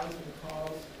 7,000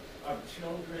 calls of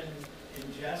children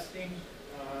ingesting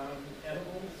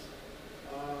edibles.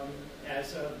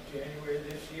 As of January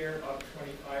this year, about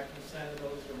 25% of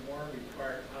those or more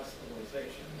required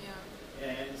hospitalization. Yeah.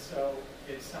 And so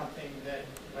it's something that,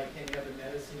 like any other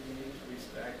medicine, you need to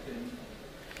respect and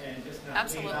just not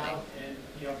Absolutely. leave out. And,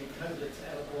 you know, because it's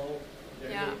edible,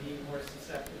 they're Yeah. going to be more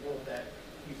susceptible that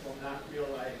people not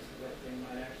realize what they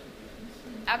might actually be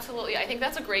consuming. Absolutely. I think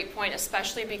that's a great point,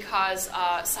 especially because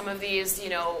some of these, you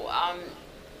know,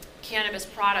 cannabis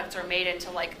products are made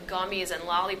into like gummies and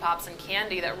lollipops and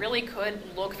candy that really could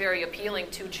look very appealing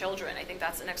to children. I think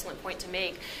that's an excellent point to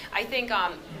make. I think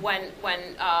when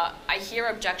I hear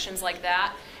objections like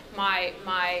that, my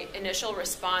initial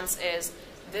response is,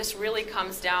 this really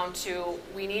comes down to,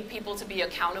 we need people to be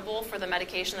accountable for the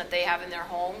medication that they have in their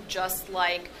home, just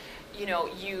like, you know,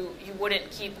 you wouldn't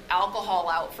keep alcohol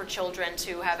out for children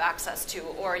to have access to,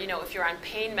 or, you know, if you're on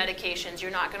pain medications,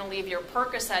 you're not going to leave your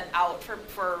Percocet out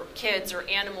for kids or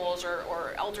animals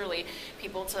or elderly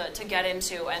people to get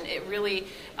into. And it really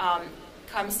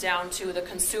comes down to the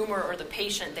consumer or the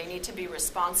patient. They need to be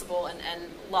responsible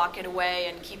and lock it away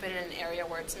and keep it in an area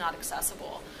where it's not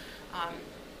accessible.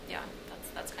 Yeah,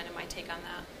 that's kind of my take on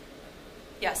that.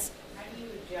 Yes? How do you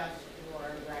adjust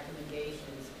your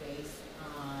recommendations based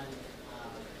on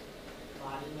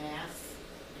body mass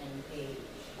and age?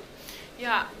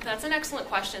 Yeah, that's an excellent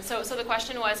question. So the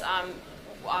question was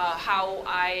how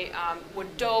I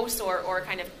would dose or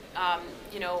kind of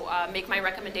make my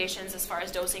recommendations as far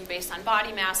as dosing based on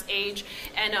body mass, age,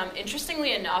 and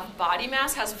interestingly enough, body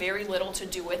mass has very little to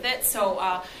do with it.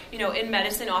 So in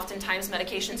medicine, oftentimes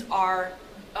medications are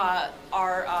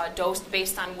dosed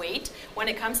based on weight. When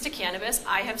it comes to cannabis,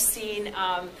 I have seen,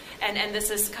 and this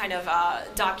is kind of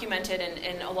documented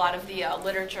in a lot of the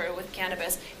literature with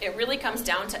cannabis, it really comes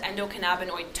down to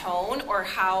endocannabinoid tone, or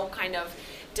how kind of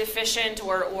deficient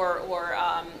or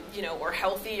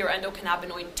healthy your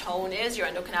endocannabinoid tone is, your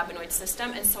endocannabinoid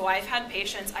system. And so I've had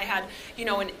patients, I had,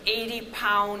 an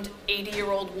 80-pound,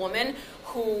 80-year-old woman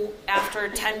who, after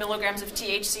 10 milligrams of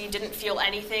THC, didn't feel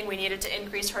anything. We needed to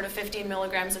increase her to 15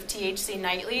 milligrams of THC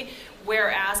nightly.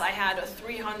 Whereas I had a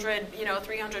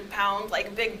 300-pound,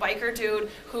 like, big biker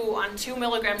dude who, on 2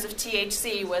 milligrams of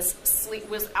THC, was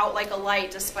out like a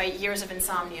light despite years of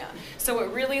insomnia. So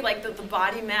it really, like, the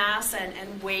body mass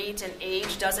and weight and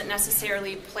age doesn't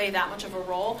necessarily play that much of a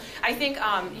role. I think,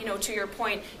 to your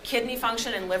point, kidney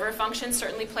function and liver function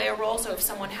certainly play a role. So if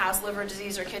someone has liver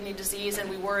disease or kidney disease and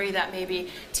we worry that maybe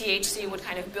THC would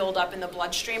kind of build up in the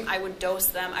bloodstream, I would dose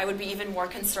them. I would be even more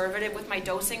conservative with my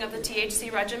dosing of the THC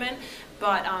regimen.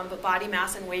 But body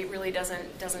mass and weight really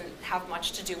doesn't have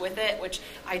much to do with it, which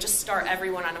I just start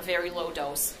everyone on a very low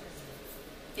dose.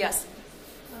 Yes?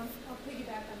 I'll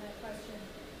piggyback on that question.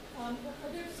 Are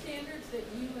there standards that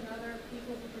you and other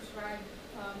people who prescribe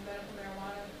medical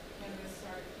marijuana, cannabis,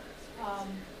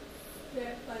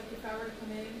 that, like, if I were to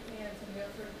come in and somebody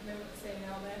else were to come in with the same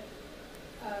element,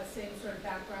 same sort of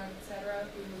background, et cetera,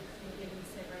 you would give me the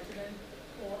same regimen?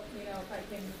 Or, if I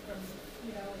came from,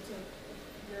 into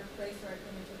your place or in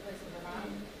your place in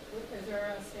Vermont? Is there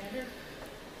a standard?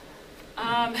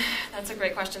 That's a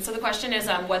great question. So the question is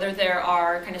whether there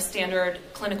are kind of standard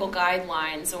clinical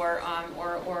guidelines or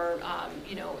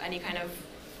you know, any kind of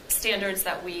standards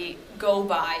that we go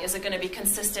by. Is it going to be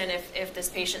consistent if this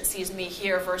patient sees me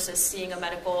here versus seeing a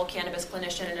medical cannabis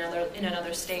clinician in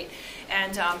another state?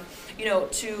 And you know,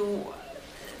 to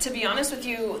be honest with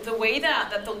you, the way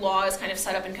that the law is kind of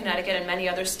set up in Connecticut and many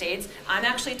other states, I'm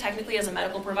actually technically as a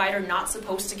medical provider not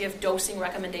supposed to give dosing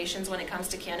recommendations when it comes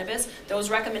to cannabis. Those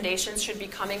recommendations should be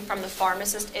coming from the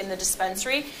pharmacist in the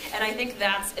dispensary, and I think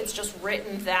it's just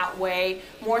written that way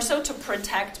more so to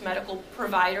protect medical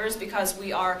providers because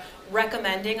we are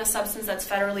recommending a substance that's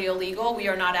federally illegal. We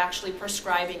are not actually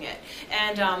prescribing it.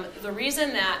 And the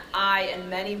reason that I and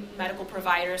many medical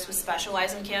providers who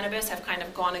specialize in cannabis have kind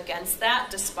of gone against that,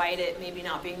 despite it maybe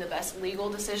not being the best legal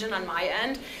decision on my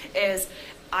end, is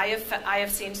I have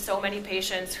seen so many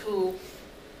patients who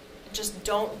just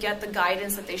don't get the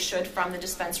guidance that they should from the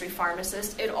dispensary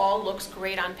pharmacist. It all looks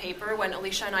great on paper. When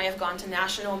Alicia and I have gone to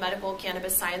national medical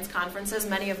cannabis science conferences,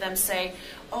 many of them say,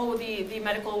 oh, the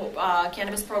medical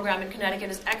cannabis program in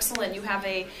Connecticut is excellent. You have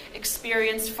a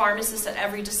experienced pharmacist at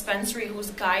every dispensary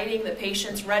who's guiding the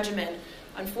patient's regimen.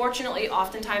 Unfortunately,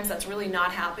 oftentimes that's really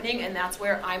not happening, and that's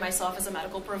where I myself as a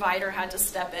medical provider had to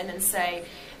step in and say,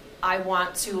 I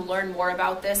want to learn more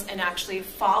about this and actually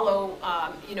follow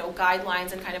you know,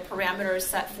 guidelines and kind of parameters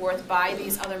set forth by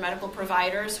these other medical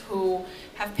providers who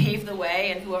have paved the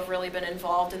way and who have really been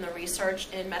involved in the research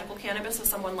in medical cannabis. So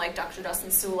someone like Dr.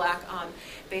 Dustin Sulak,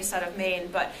 based out of Maine.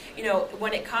 But you know,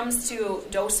 when it comes to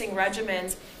dosing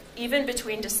regimens, even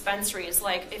between dispensaries,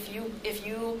 like if you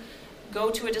go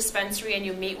to a dispensary and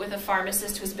you meet with a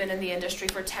pharmacist who's been in the industry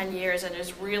for 10 years and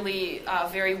is really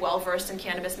very well versed in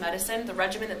cannabis medicine, the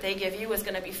regimen that they give you is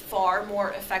going to be far more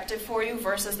effective for you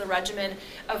versus the regimen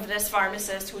of this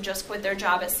pharmacist who just quit their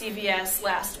job at CVS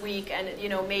last week and, you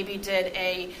know, maybe did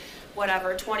a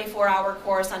 24-hour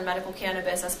course on medical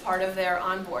cannabis as part of their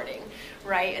onboarding,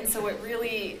 right? And so it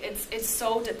really, it's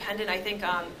so dependent. I think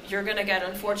you're going to get,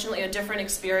 unfortunately, a different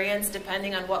experience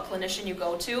depending on what clinician you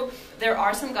go to. There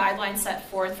are some guidelines set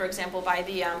forth, for example, by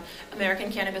the American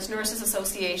Cannabis Nurses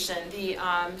Association, the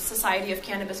Society of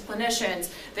Cannabis Clinicians.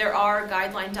 There are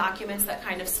guideline documents that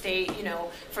kind of state, you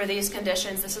know, for these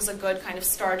conditions, this is a good kind of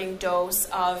starting dose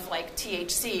of like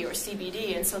THC or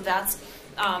CBD, and so that's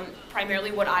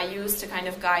primarily what I use to kind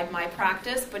of guide my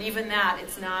practice, but even that,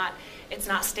 it's not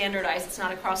standardized, it's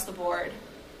not across the board.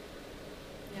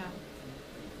 Yeah.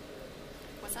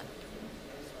 What's that?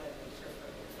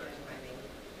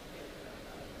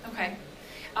 Okay.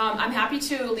 I'm happy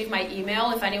to leave my email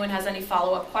if anyone has any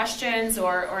follow-up questions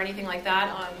or anything like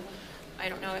that. I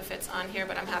don't know if it's on here,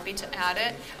 but I'm happy to add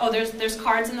it. Oh, there's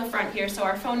cards in the front here, so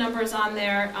our phone number is on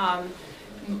there.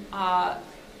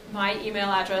 My email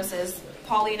address is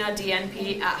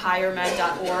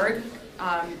paulinadnp@highermed.org.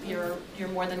 You're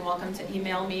more than welcome to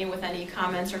email me with any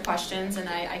comments or questions, and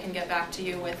I can get back to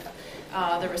you with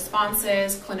the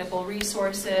responses, clinical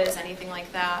resources, anything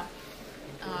like that.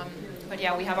 But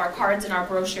yeah, we have our cards and our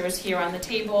brochures here on the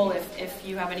table if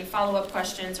you have any follow-up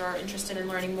questions or are interested in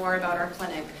learning more about our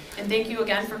clinic. And thank you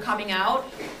again for coming out.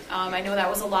 I know that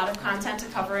was a lot of content to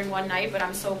cover in one night, but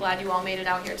I'm so glad you all made it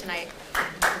out here tonight.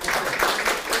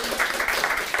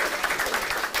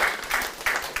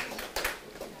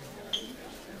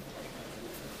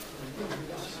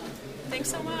 Thanks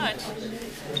so much.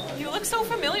 You look so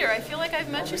familiar. I feel like I've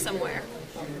met you somewhere.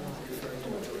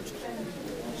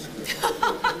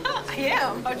 I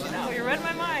am. How'd you know? You read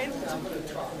my mind.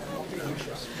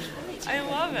 I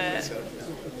love it.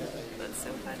 That's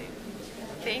so funny.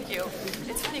 Thank you.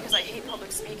 It's funny because I hate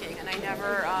public speaking, and I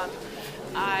never,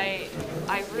 I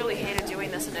really hated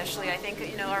doing this initially. I think,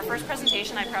 you know, our first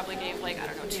presentation I probably gave, like, I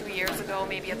don't know, 2 years ago,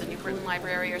 maybe at the New Britain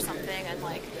Library or something, and,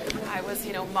 like, I was,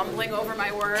 you know, mumbling over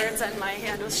my words, and my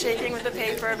hand was shaking with the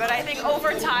paper, but I think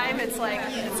over time, it's like,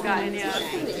 it's gotten, yeah.